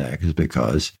heart attack is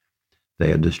because they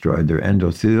had destroyed their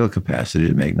endothelial capacity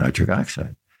to make nitric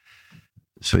oxide.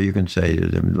 So you can say to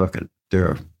them, look,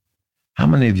 how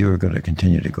many of you are going to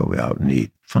continue to go out and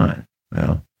eat? Fine.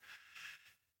 Well,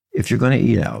 if you're going to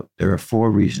eat out, there are 4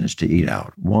 reasons to eat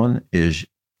out. 1 is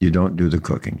you don't do the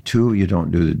cooking. 2, you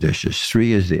don't do the dishes.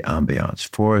 3 is the ambiance.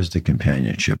 4 is the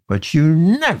companionship. But you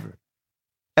never,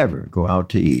 ever go out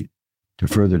to eat to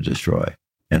further destroy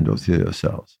endothelial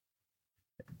cells.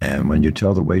 And when you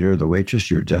tell the waiter or the waitress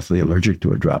you're deathly allergic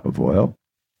to a drop of oil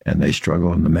and they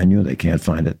struggle on the menu, they can't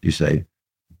find it, you say,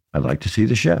 I'd like to see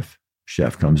the chef.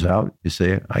 Chef comes out, you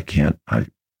say, I can't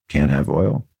have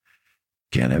oil,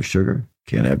 can't have sugar,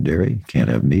 can't have dairy, can't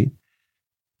have meat.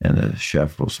 And the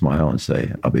chef will smile and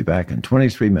say, I'll be back in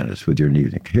 23 minutes with your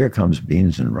evening. Here comes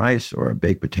beans and rice or a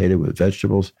baked potato with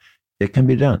vegetables. It can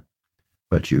be done,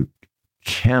 but you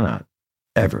cannot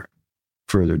ever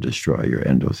further destroy your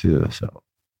endothelial cell.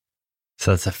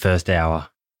 So that's the first hour.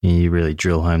 You really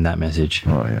drill home that message.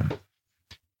 Oh, yeah.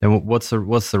 And what's the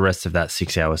rest of that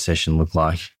 6-hour session look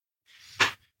like?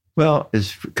 Well,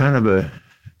 it's kind of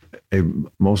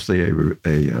mostly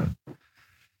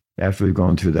after we've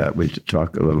gone through that, we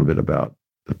talk a little bit about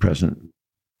the present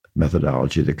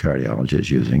methodology that cardiology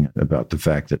is using, about the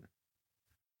fact that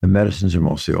the medicines are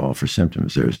mostly all for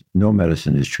symptoms. There's no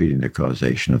medicine is treating the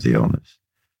causation of the illness.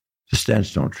 The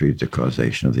stents don't treat the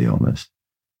causation of the illness.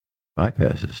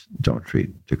 Bypasses don't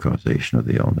treat the causation of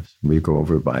the illness. We go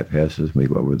over bypasses, we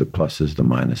go over the pluses, the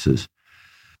minuses,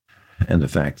 and the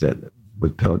fact that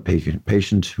with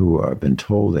patients who have been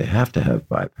told they have to have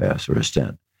bypass or a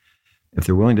stent, if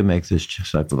they're willing to make this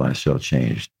type of lifestyle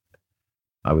change,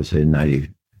 I would say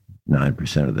 99%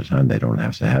 of the time they don't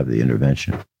have to have the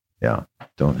intervention. Yeah,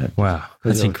 don't have. Wow,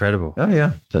 that's incredible. Oh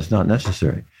yeah, that's not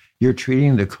necessary. You're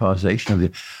treating the causation of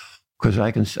the. Because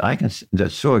I can.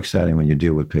 That's so exciting when you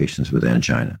deal with patients with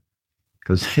angina,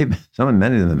 because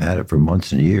many of them have had it for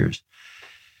months and years,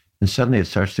 and suddenly it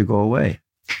starts to go away.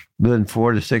 Within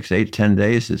 4 to 6, 8, 10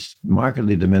 days, it's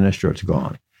markedly diminished or it's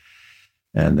gone.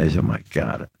 And they say, "Oh my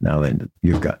God!" Now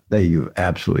you've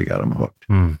absolutely got them hooked.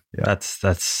 Yeah.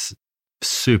 That's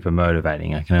super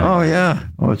motivating. I can. Oh yeah.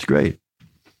 Oh, it's great.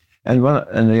 And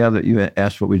the other, you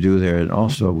asked what we do there, and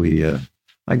also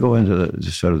I go into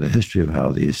the history of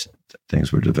how these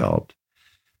things were developed,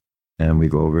 and we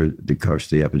go over the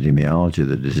epidemiology of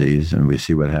the disease, and we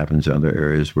see what happens in other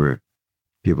areas where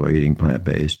people are eating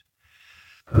plant-based.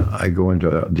 I go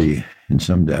into in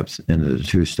some depth into the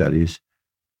 2 studies.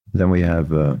 Then we have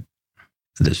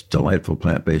this delightful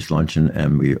plant-based luncheon,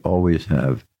 and we always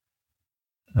have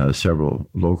several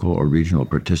local or regional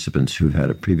participants who've had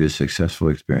a previous successful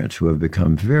experience who have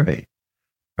become very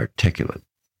articulate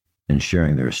in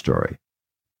sharing their story.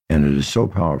 And it is so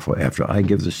powerful. After I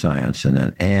give the science, and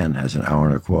then Anne has an hour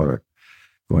and a quarter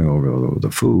going over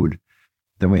the food,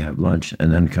 then we have lunch,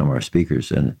 and then come our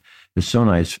speakers. And it's so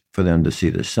nice for them to see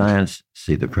the science,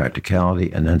 see the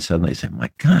practicality, and then suddenly say,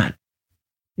 my God,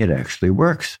 it actually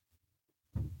works.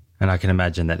 And I can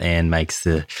imagine that Anne makes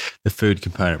the food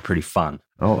component pretty fun.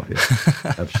 Oh,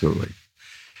 yeah, absolutely.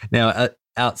 Now,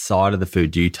 outside of the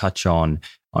food, do you touch on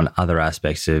other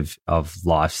aspects of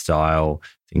lifestyle,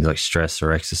 things like stress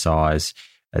or exercise?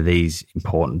 Are these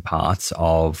important parts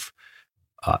of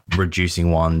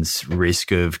reducing one's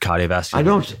risk of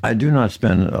cardiovascular? I do not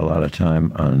spend a lot of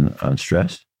time on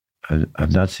stress.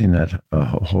 I've not seen that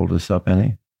hold us up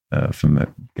any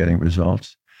from getting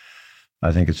results.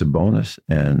 I think it's a bonus,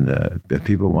 and if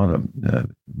people want to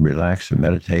relax or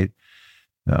meditate,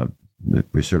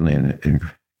 we certainly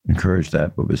encourage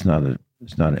that, but it's not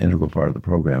an integral part of the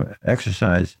program.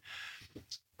 Exercise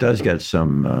does get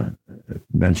some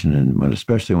mention,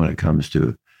 especially when it comes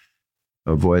to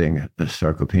avoiding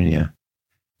sarcopenia,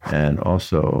 and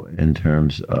also in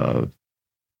terms of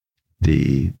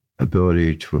the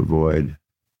ability to avoid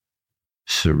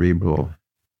cerebral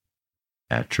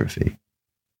atrophy.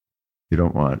 You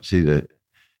don't want,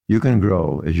 you can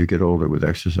grow as you get older with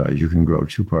exercise. You can grow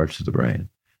two parts of the brain: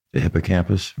 the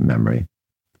hippocampus, memory,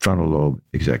 frontal lobe,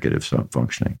 executive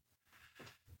functioning.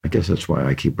 I guess that's why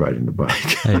I keep riding the bike.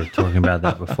 Hey, you were talking about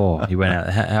that before. You went out.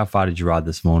 How far did you ride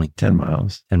this morning? 10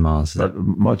 miles. 10 miles. But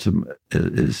much of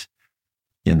it is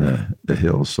in the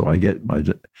hills. So I get my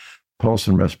pulse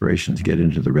and respirations get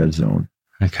into the red zone.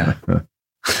 Okay.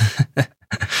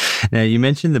 Now, you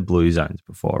mentioned the blue zones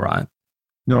before, right?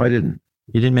 No, I didn't.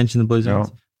 You didn't mention the blue zones?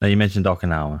 No. No, you mentioned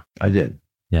Okinawa. I did.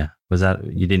 Yeah.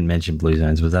 You didn't mention blue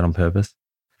zones. Was that on purpose?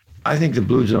 I think the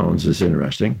blue zones is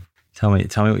interesting. Tell me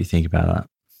what you think about that.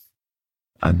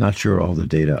 I'm not sure all the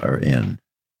data are in.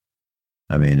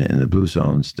 I mean, in the blue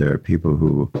zones, there are people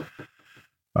who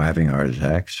are having heart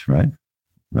attacks, right?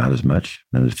 Not as much,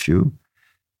 not as few.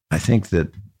 I think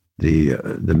that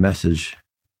the message,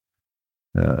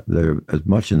 there as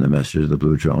much in the message of the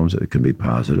blue zones, it can be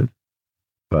positive,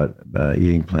 but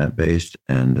eating plant-based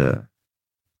and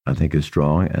I think is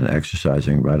strong, and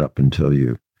exercising right up until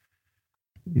your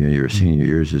senior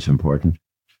years is important.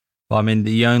 Well, I mean,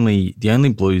 the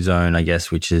only blue zone, I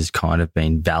guess, which has kind of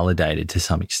been validated to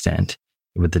some extent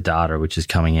with the data, which is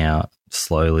coming out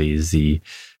slowly, is the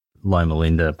Loma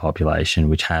Linda population,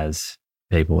 which has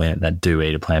people in it that do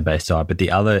eat a plant-based diet. But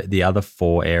the other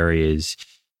four areas,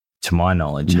 to my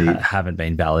knowledge, haven't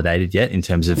been validated yet in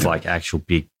terms of like actual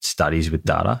big studies with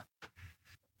data.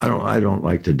 I don't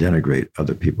like to denigrate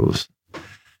other people's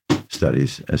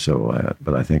studies, so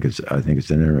but I think it's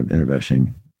an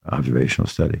interesting observational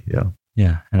study.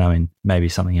 Yeah, and I mean, maybe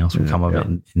something else will come of it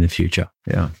in the future.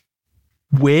 Yeah.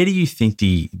 Where do you think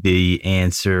the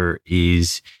answer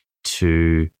is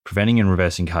to preventing and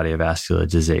reversing cardiovascular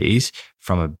disease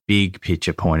from a big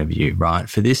picture point of view, right?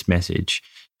 For this message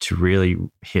to really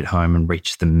hit home and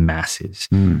reach the masses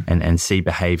and see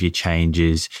behavior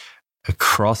changes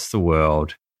across the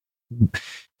world,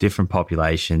 different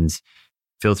populations,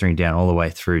 filtering down all the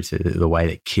way through to the way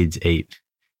that kids eat.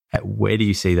 Where do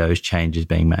you see those changes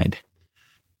being made?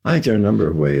 I think there are a number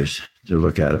of ways to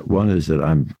look at it. One is that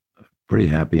I'm pretty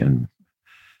happy and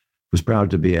was proud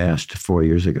to be asked 4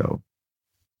 years ago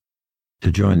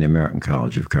to join the American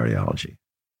College of Cardiology.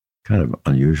 Kind of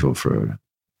unusual for a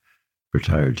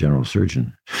retired general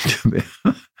surgeon to be.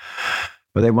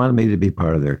 But they wanted me to be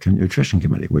part of their nutrition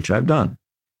committee, which I've done.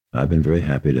 I've been very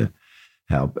happy to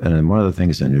help. And one of the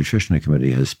things the nutrition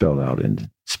committee has spelled out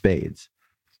in spades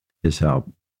is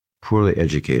how poorly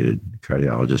educated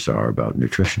cardiologists are about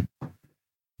nutrition.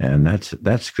 And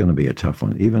that's going to be a tough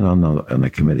one. Even on the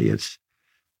committee, it's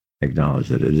acknowledged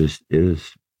that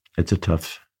it's a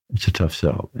tough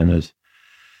sell. And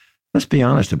let's be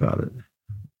honest about it.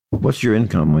 What's your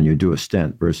income when you do a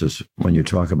stent versus when you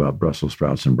talk about Brussels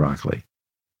sprouts and broccoli?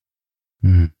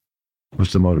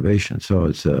 What's the motivation?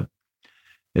 So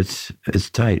it's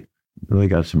tight. Really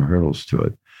got some hurdles to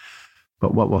it.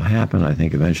 But what will happen, I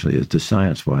think, eventually is the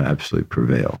science will absolutely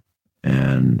prevail.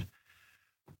 And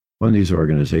when these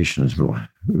organizations will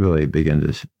really begin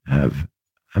to have,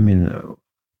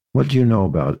 what do you know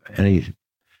about any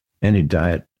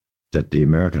diet that the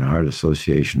American Heart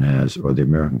Association has or the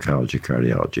American College of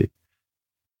Cardiology?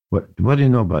 What do you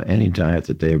know about any diet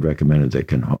that they have recommended that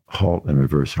can halt and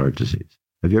reverse heart disease?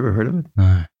 Have you ever heard of it?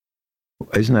 No.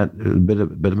 Isn't that a bit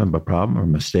of a problem or a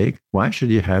mistake? Why should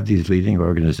you have these leading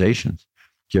organizations?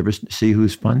 Do you ever see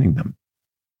who's funding them?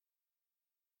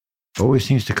 It always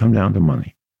seems to come down to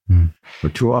money.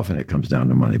 But too often it comes down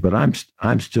to money. But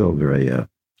I'm still very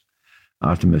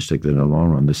optimistic that in the long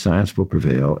run the science will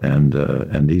prevail,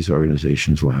 and these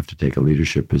organizations will have to take a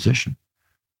leadership position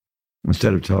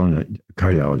instead of telling a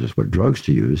cardiologist what drugs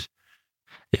to use.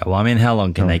 Yeah, well, I mean, how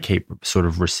long can they keep sort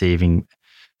of receiving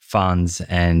funds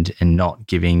and not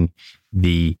giving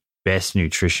the best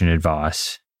nutrition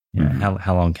advice? You know,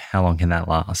 how long can that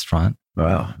last, right?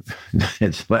 Well,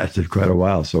 it's lasted quite a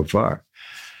while so far.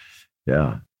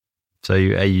 Yeah. So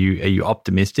are you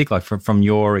optimistic? Like from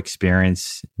your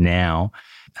experience now,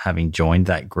 having joined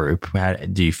that group,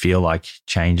 do you feel like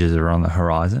changes are on the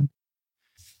horizon?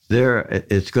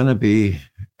 It's going to be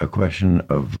a question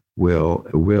of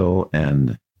will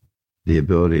and the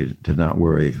ability to not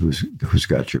worry who's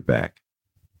got your back.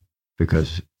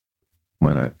 Because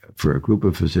for a group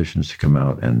of physicians to come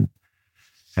out and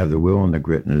have the will and the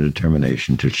grit and the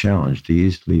determination to challenge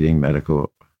these leading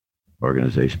medical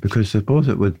organizations, because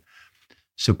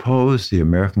suppose the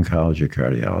American College of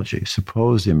Cardiology,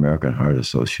 suppose the American Heart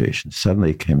Association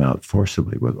suddenly came out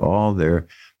forcibly with all their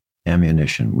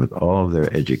ammunition, with all of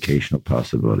their educational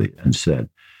possibility, and said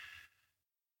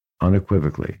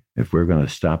unequivocally, if we're going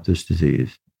to stop this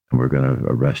disease and we're going to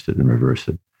arrest it and reverse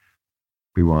it,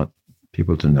 we want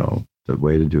people to know the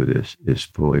way to do this is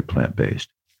fully plant-based.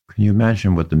 Can you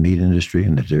imagine what the meat industry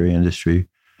and the dairy industry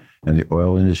and the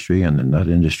oil industry and the nut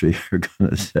industry are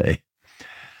going to say?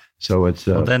 So it's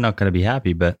well, they're not going to be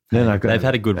happy, but they've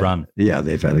had a good run. Yeah,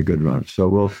 they've had a good run.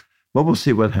 So we'll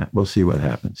see what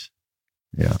happens.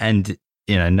 Yeah, and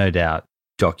no doubt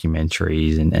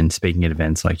documentaries and speaking at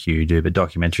events like you do, but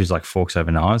documentaries like Forks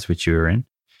Over Knives, which you were in,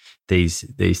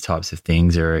 these types of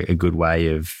things are a good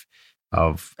way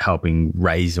of helping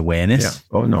raise awareness.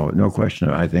 Yeah. Oh no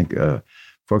question. I think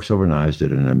Forks Over Knives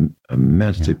did an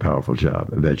immensely powerful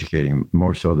job of educating,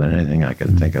 more so than anything I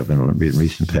can think of in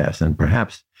recent past, and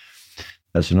perhaps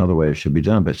that's another way it should be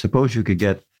done. But suppose you could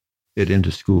get it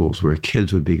into schools where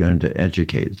kids would begin to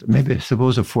educate. Maybe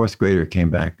suppose a fourth grader came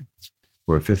back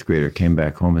or a fifth grader came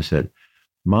back home and said,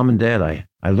 Mom and Dad,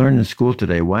 I learned in school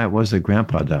today why it was that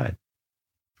Grandpa died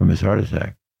from his heart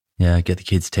attack. Yeah, get the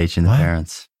kids teaching the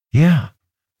parents. Yeah.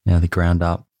 Yeah, the ground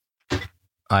up.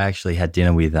 I actually had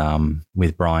dinner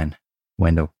with Brian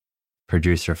Wendell,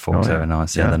 producer of Forks Over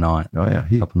Knives, the other night. Oh, yeah.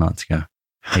 A couple nights ago.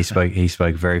 He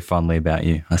spoke very fondly about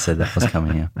you. I said that was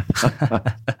coming here.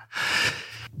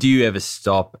 Do you ever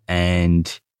stop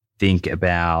and think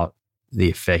about the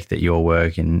effect that your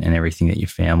work and everything that your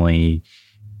family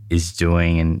is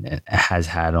doing and has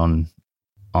had on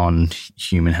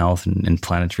human health and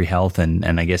planetary health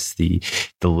and I guess the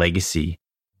legacy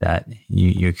that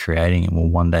you're creating and will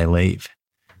one day leave?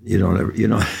 You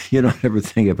don't ever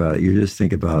think about it. You just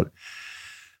think about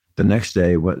the next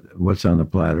day, what's on the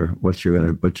platter, what you're going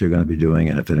to be doing,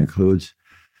 and if it includes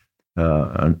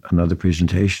another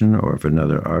presentation or if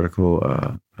another article,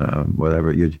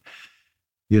 whatever, you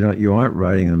aren't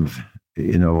writing them,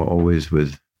 always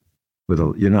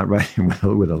you're not writing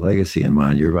with a legacy in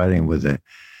mind. You're writing with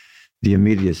the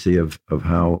immediacy of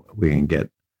how we can get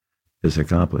this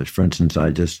accomplished. For instance,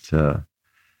 I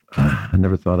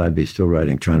never thought I'd be still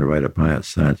trying to write a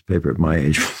science paper at my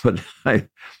age, but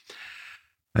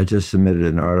I just submitted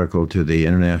an article to the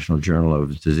International Journal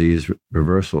of Disease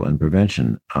Reversal and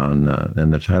Prevention and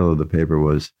the title of the paper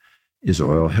was, Is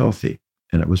Oil Healthy?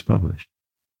 And it was published.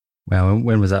 Wow.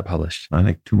 When was that published? I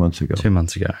think 2 months ago. 2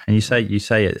 months ago. And you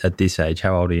say at this age,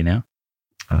 how old are you now?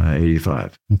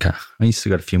 85. Okay. You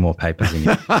still got a few more papers in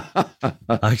you.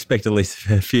 I expect at least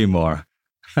a few more.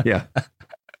 Yeah.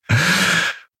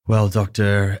 Well,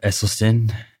 Dr.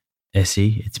 Esselstyn,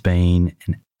 Essie, it's been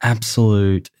an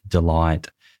absolute delight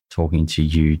talking to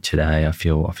you today. I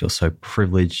feel so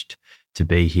privileged to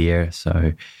be here.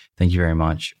 So thank you very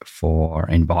much for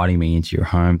inviting me into your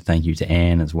home. Thank you to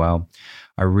Anne as well.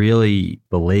 I really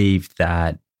believe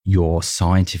that your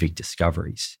scientific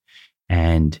discoveries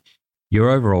and your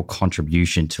overall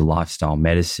contribution to lifestyle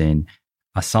medicine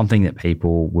are something that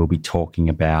people will be talking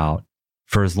about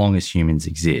for as long as humans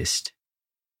exist.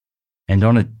 And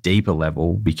on a deeper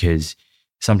level, because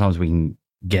sometimes we can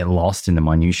get lost in the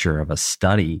minutiae of a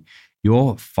study,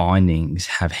 your findings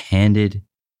have handed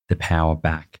the power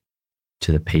back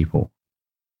to the people.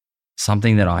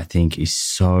 Something that I think is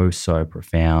so, so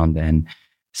profound and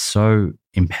so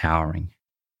empowering.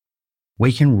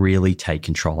 We can really take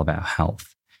control of our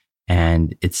health,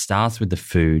 and it starts with the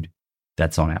food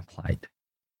that's on our plate.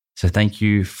 So thank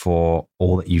you for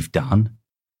all that you've done,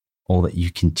 all that you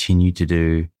continue to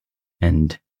do,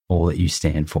 and all that you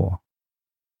stand for.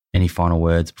 Any final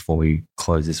words before we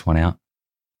close this one out?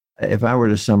 If I were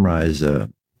to summarize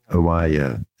why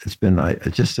it's been, I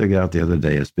just figured out the other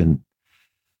day, it's been,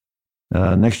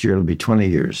 next year it'll be 20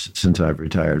 years since I've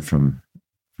retired from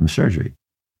surgery.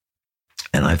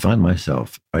 And I find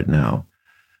myself right now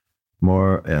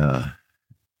more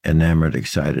enamored,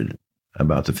 excited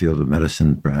about the field of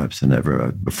medicine perhaps than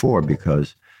ever before,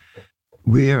 because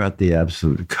we are at the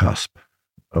absolute cusp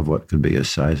of what could be a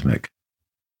seismic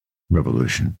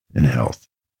revolution in health.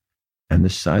 And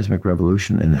this seismic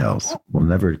revolution in health will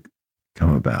never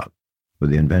come about with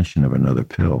the invention of another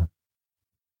pill,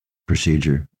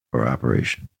 procedure, or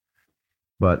operation.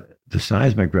 But the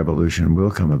seismic revolution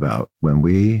will come about when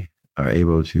we are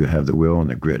able to have the will and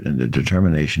the grit and the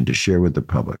determination to share with the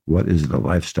public what is the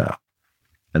lifestyle,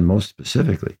 and most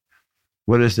specifically,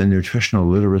 what is the nutritional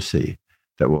literacy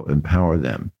that will empower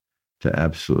them to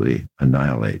absolutely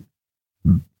annihilate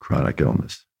chronic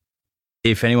illness.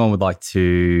 If anyone would like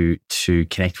to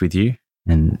connect with you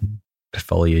and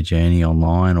follow your journey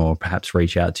online, or perhaps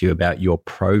reach out to you about your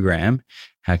program,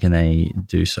 how can they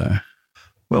do so?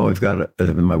 Well, we've got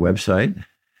my website,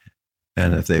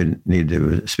 and if they need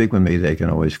to speak with me, they can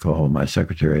always call my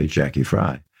secretary, Jackie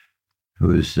Fry,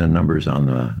 whose number is on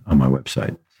my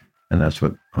website, and that's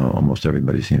what almost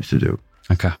everybody seems to do.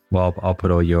 Okay. Well, I'll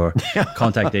put all your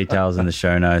contact details in the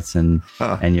show notes and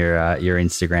your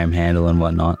Instagram handle and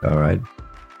whatnot. All right.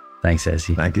 Thanks,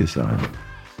 Essie. Thank you, Simon.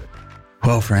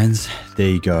 Well, friends, there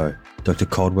you go. Dr.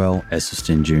 Caldwell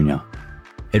Esselstyn Jr.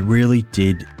 It really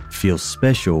did feel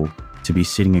special to be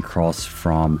sitting across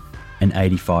from an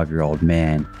 85-year-old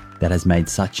man that has made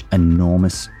such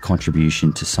enormous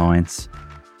contribution to science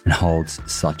and holds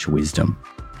such wisdom.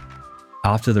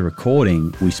 After the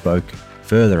recording, we spoke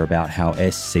further about how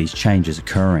S sees changes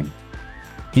occurring.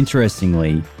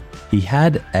 Interestingly, he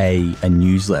had a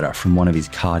newsletter from one of his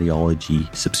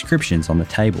cardiology subscriptions on the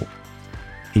table.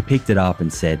 He picked it up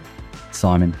and said,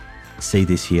 "Simon, see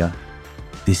this here?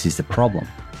 This is the problem."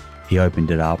 He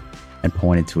opened it up and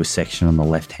pointed to a section on the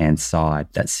left-hand side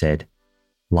that said,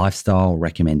 "Lifestyle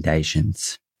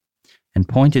recommendations," and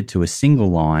pointed to a single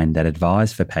line that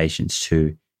advised for patients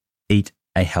to eat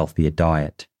a healthier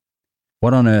diet.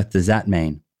 What on earth does that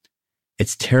mean?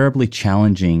 It's terribly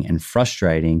challenging and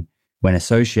frustrating when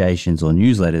associations or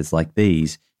newsletters like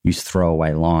these use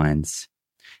throwaway lines.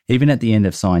 Even at the end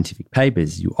of scientific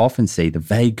papers, you often see the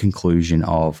vague conclusion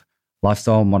of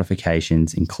lifestyle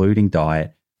modifications, including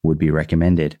diet, would be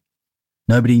recommended.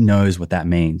 Nobody knows what that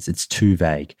means. It's too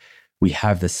vague. We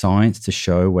have the science to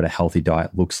show what a healthy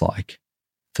diet looks like.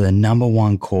 For the number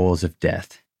one cause of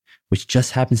death, which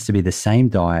just happens to be the same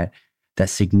diet that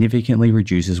significantly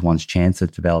reduces one's chance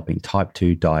of developing type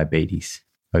 2 diabetes,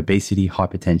 obesity,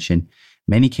 hypertension,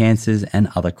 many cancers, and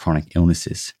other chronic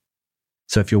illnesses.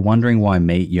 So if you're wondering why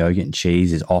meat, yogurt, and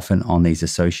cheese is often on these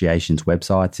associations'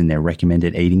 websites in their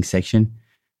recommended eating section,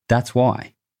 that's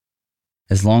why.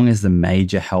 As long as the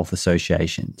major health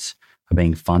associations are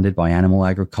being funded by animal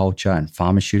agriculture and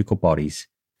pharmaceutical bodies,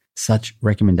 such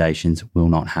recommendations will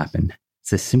not happen.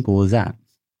 It's as simple as that.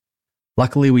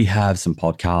 Luckily, we have some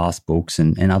podcasts, books,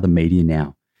 and other media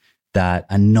now that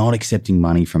are not accepting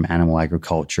money from animal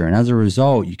agriculture. And as a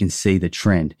result, you can see the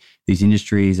trend. These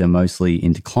industries are mostly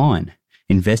in decline.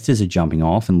 Investors are jumping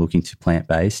off and looking to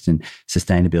plant-based and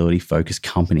sustainability-focused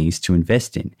companies to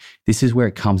invest in. This is where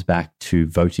it comes back to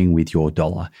voting with your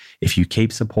dollar. If you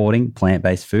keep supporting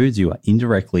plant-based foods, you are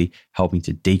indirectly helping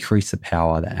to decrease the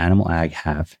power that animal ag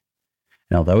have.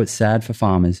 And although it's sad for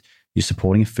farmers, you're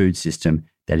supporting a food system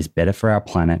that is better for our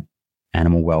planet,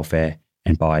 animal welfare,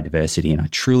 and biodiversity. And I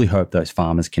truly hope those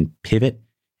farmers can pivot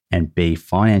and be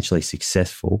financially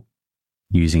successful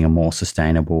using a more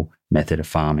sustainable method of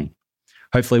farming.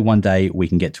 Hopefully one day we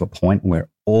can get to a point where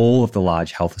all of the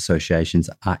large health associations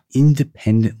are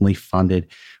independently funded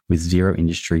with zero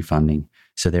industry funding.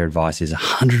 So their advice is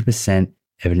 100%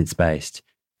 evidence-based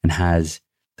and has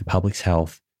the public's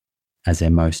health as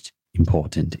their most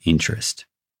important interest.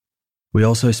 We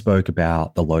also spoke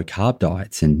about the low-carb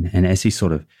diets, and Essie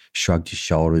sort of shrugged his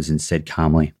shoulders and said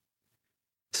calmly,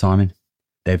 "Simon,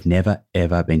 they've never,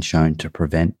 ever been shown to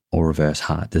prevent or reverse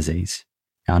heart disease,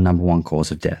 our number one cause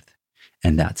of death,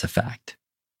 and that's a fact."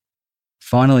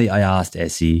 Finally, I asked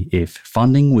Essie if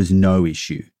funding was no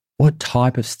issue, what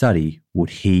type of study would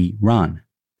he run?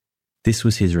 This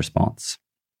was his response.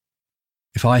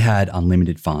 "If I had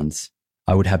unlimited funds,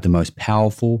 I would have the most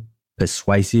powerful,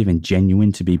 persuasive, and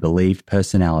genuine to be believed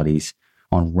personalities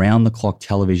on round-the-clock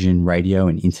television, radio,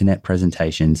 and internet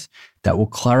presentations that will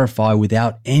clarify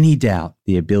without any doubt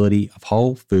the ability of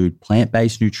whole food,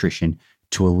 plant-based nutrition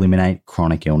to eliminate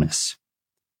chronic illness."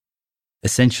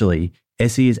 Essentially,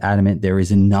 Essie is adamant there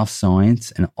is enough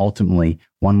science and ultimately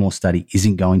one more study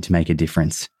isn't going to make a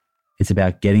difference. It's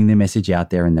about getting the message out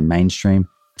there in the mainstream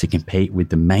to compete with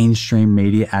the mainstream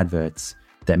media adverts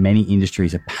that many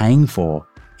industries are paying for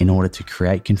in order to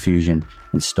create confusion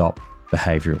and stop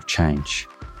behavioural change.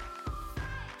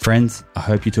 Friends, I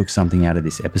hope you took something out of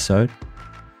this episode.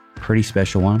 Pretty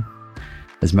special one.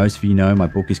 As most of you know, my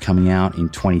book is coming out in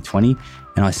 2020,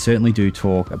 and I certainly do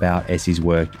talk about Essie's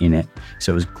work in it,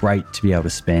 so it was great to be able to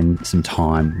spend some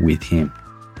time with him.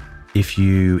 If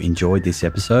you enjoyed this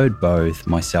episode, both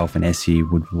myself and Essie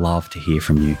would love to hear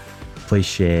from you. Please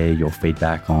share your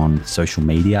feedback on social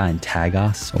media and tag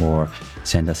us or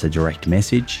send us a direct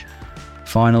message.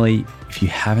 Finally, if you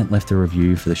haven't left a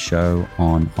review for the show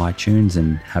on iTunes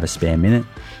and have a spare minute,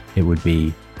 it would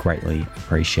be greatly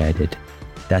appreciated.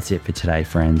 That's it for today,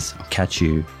 friends. I'll catch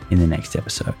you in the next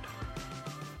episode.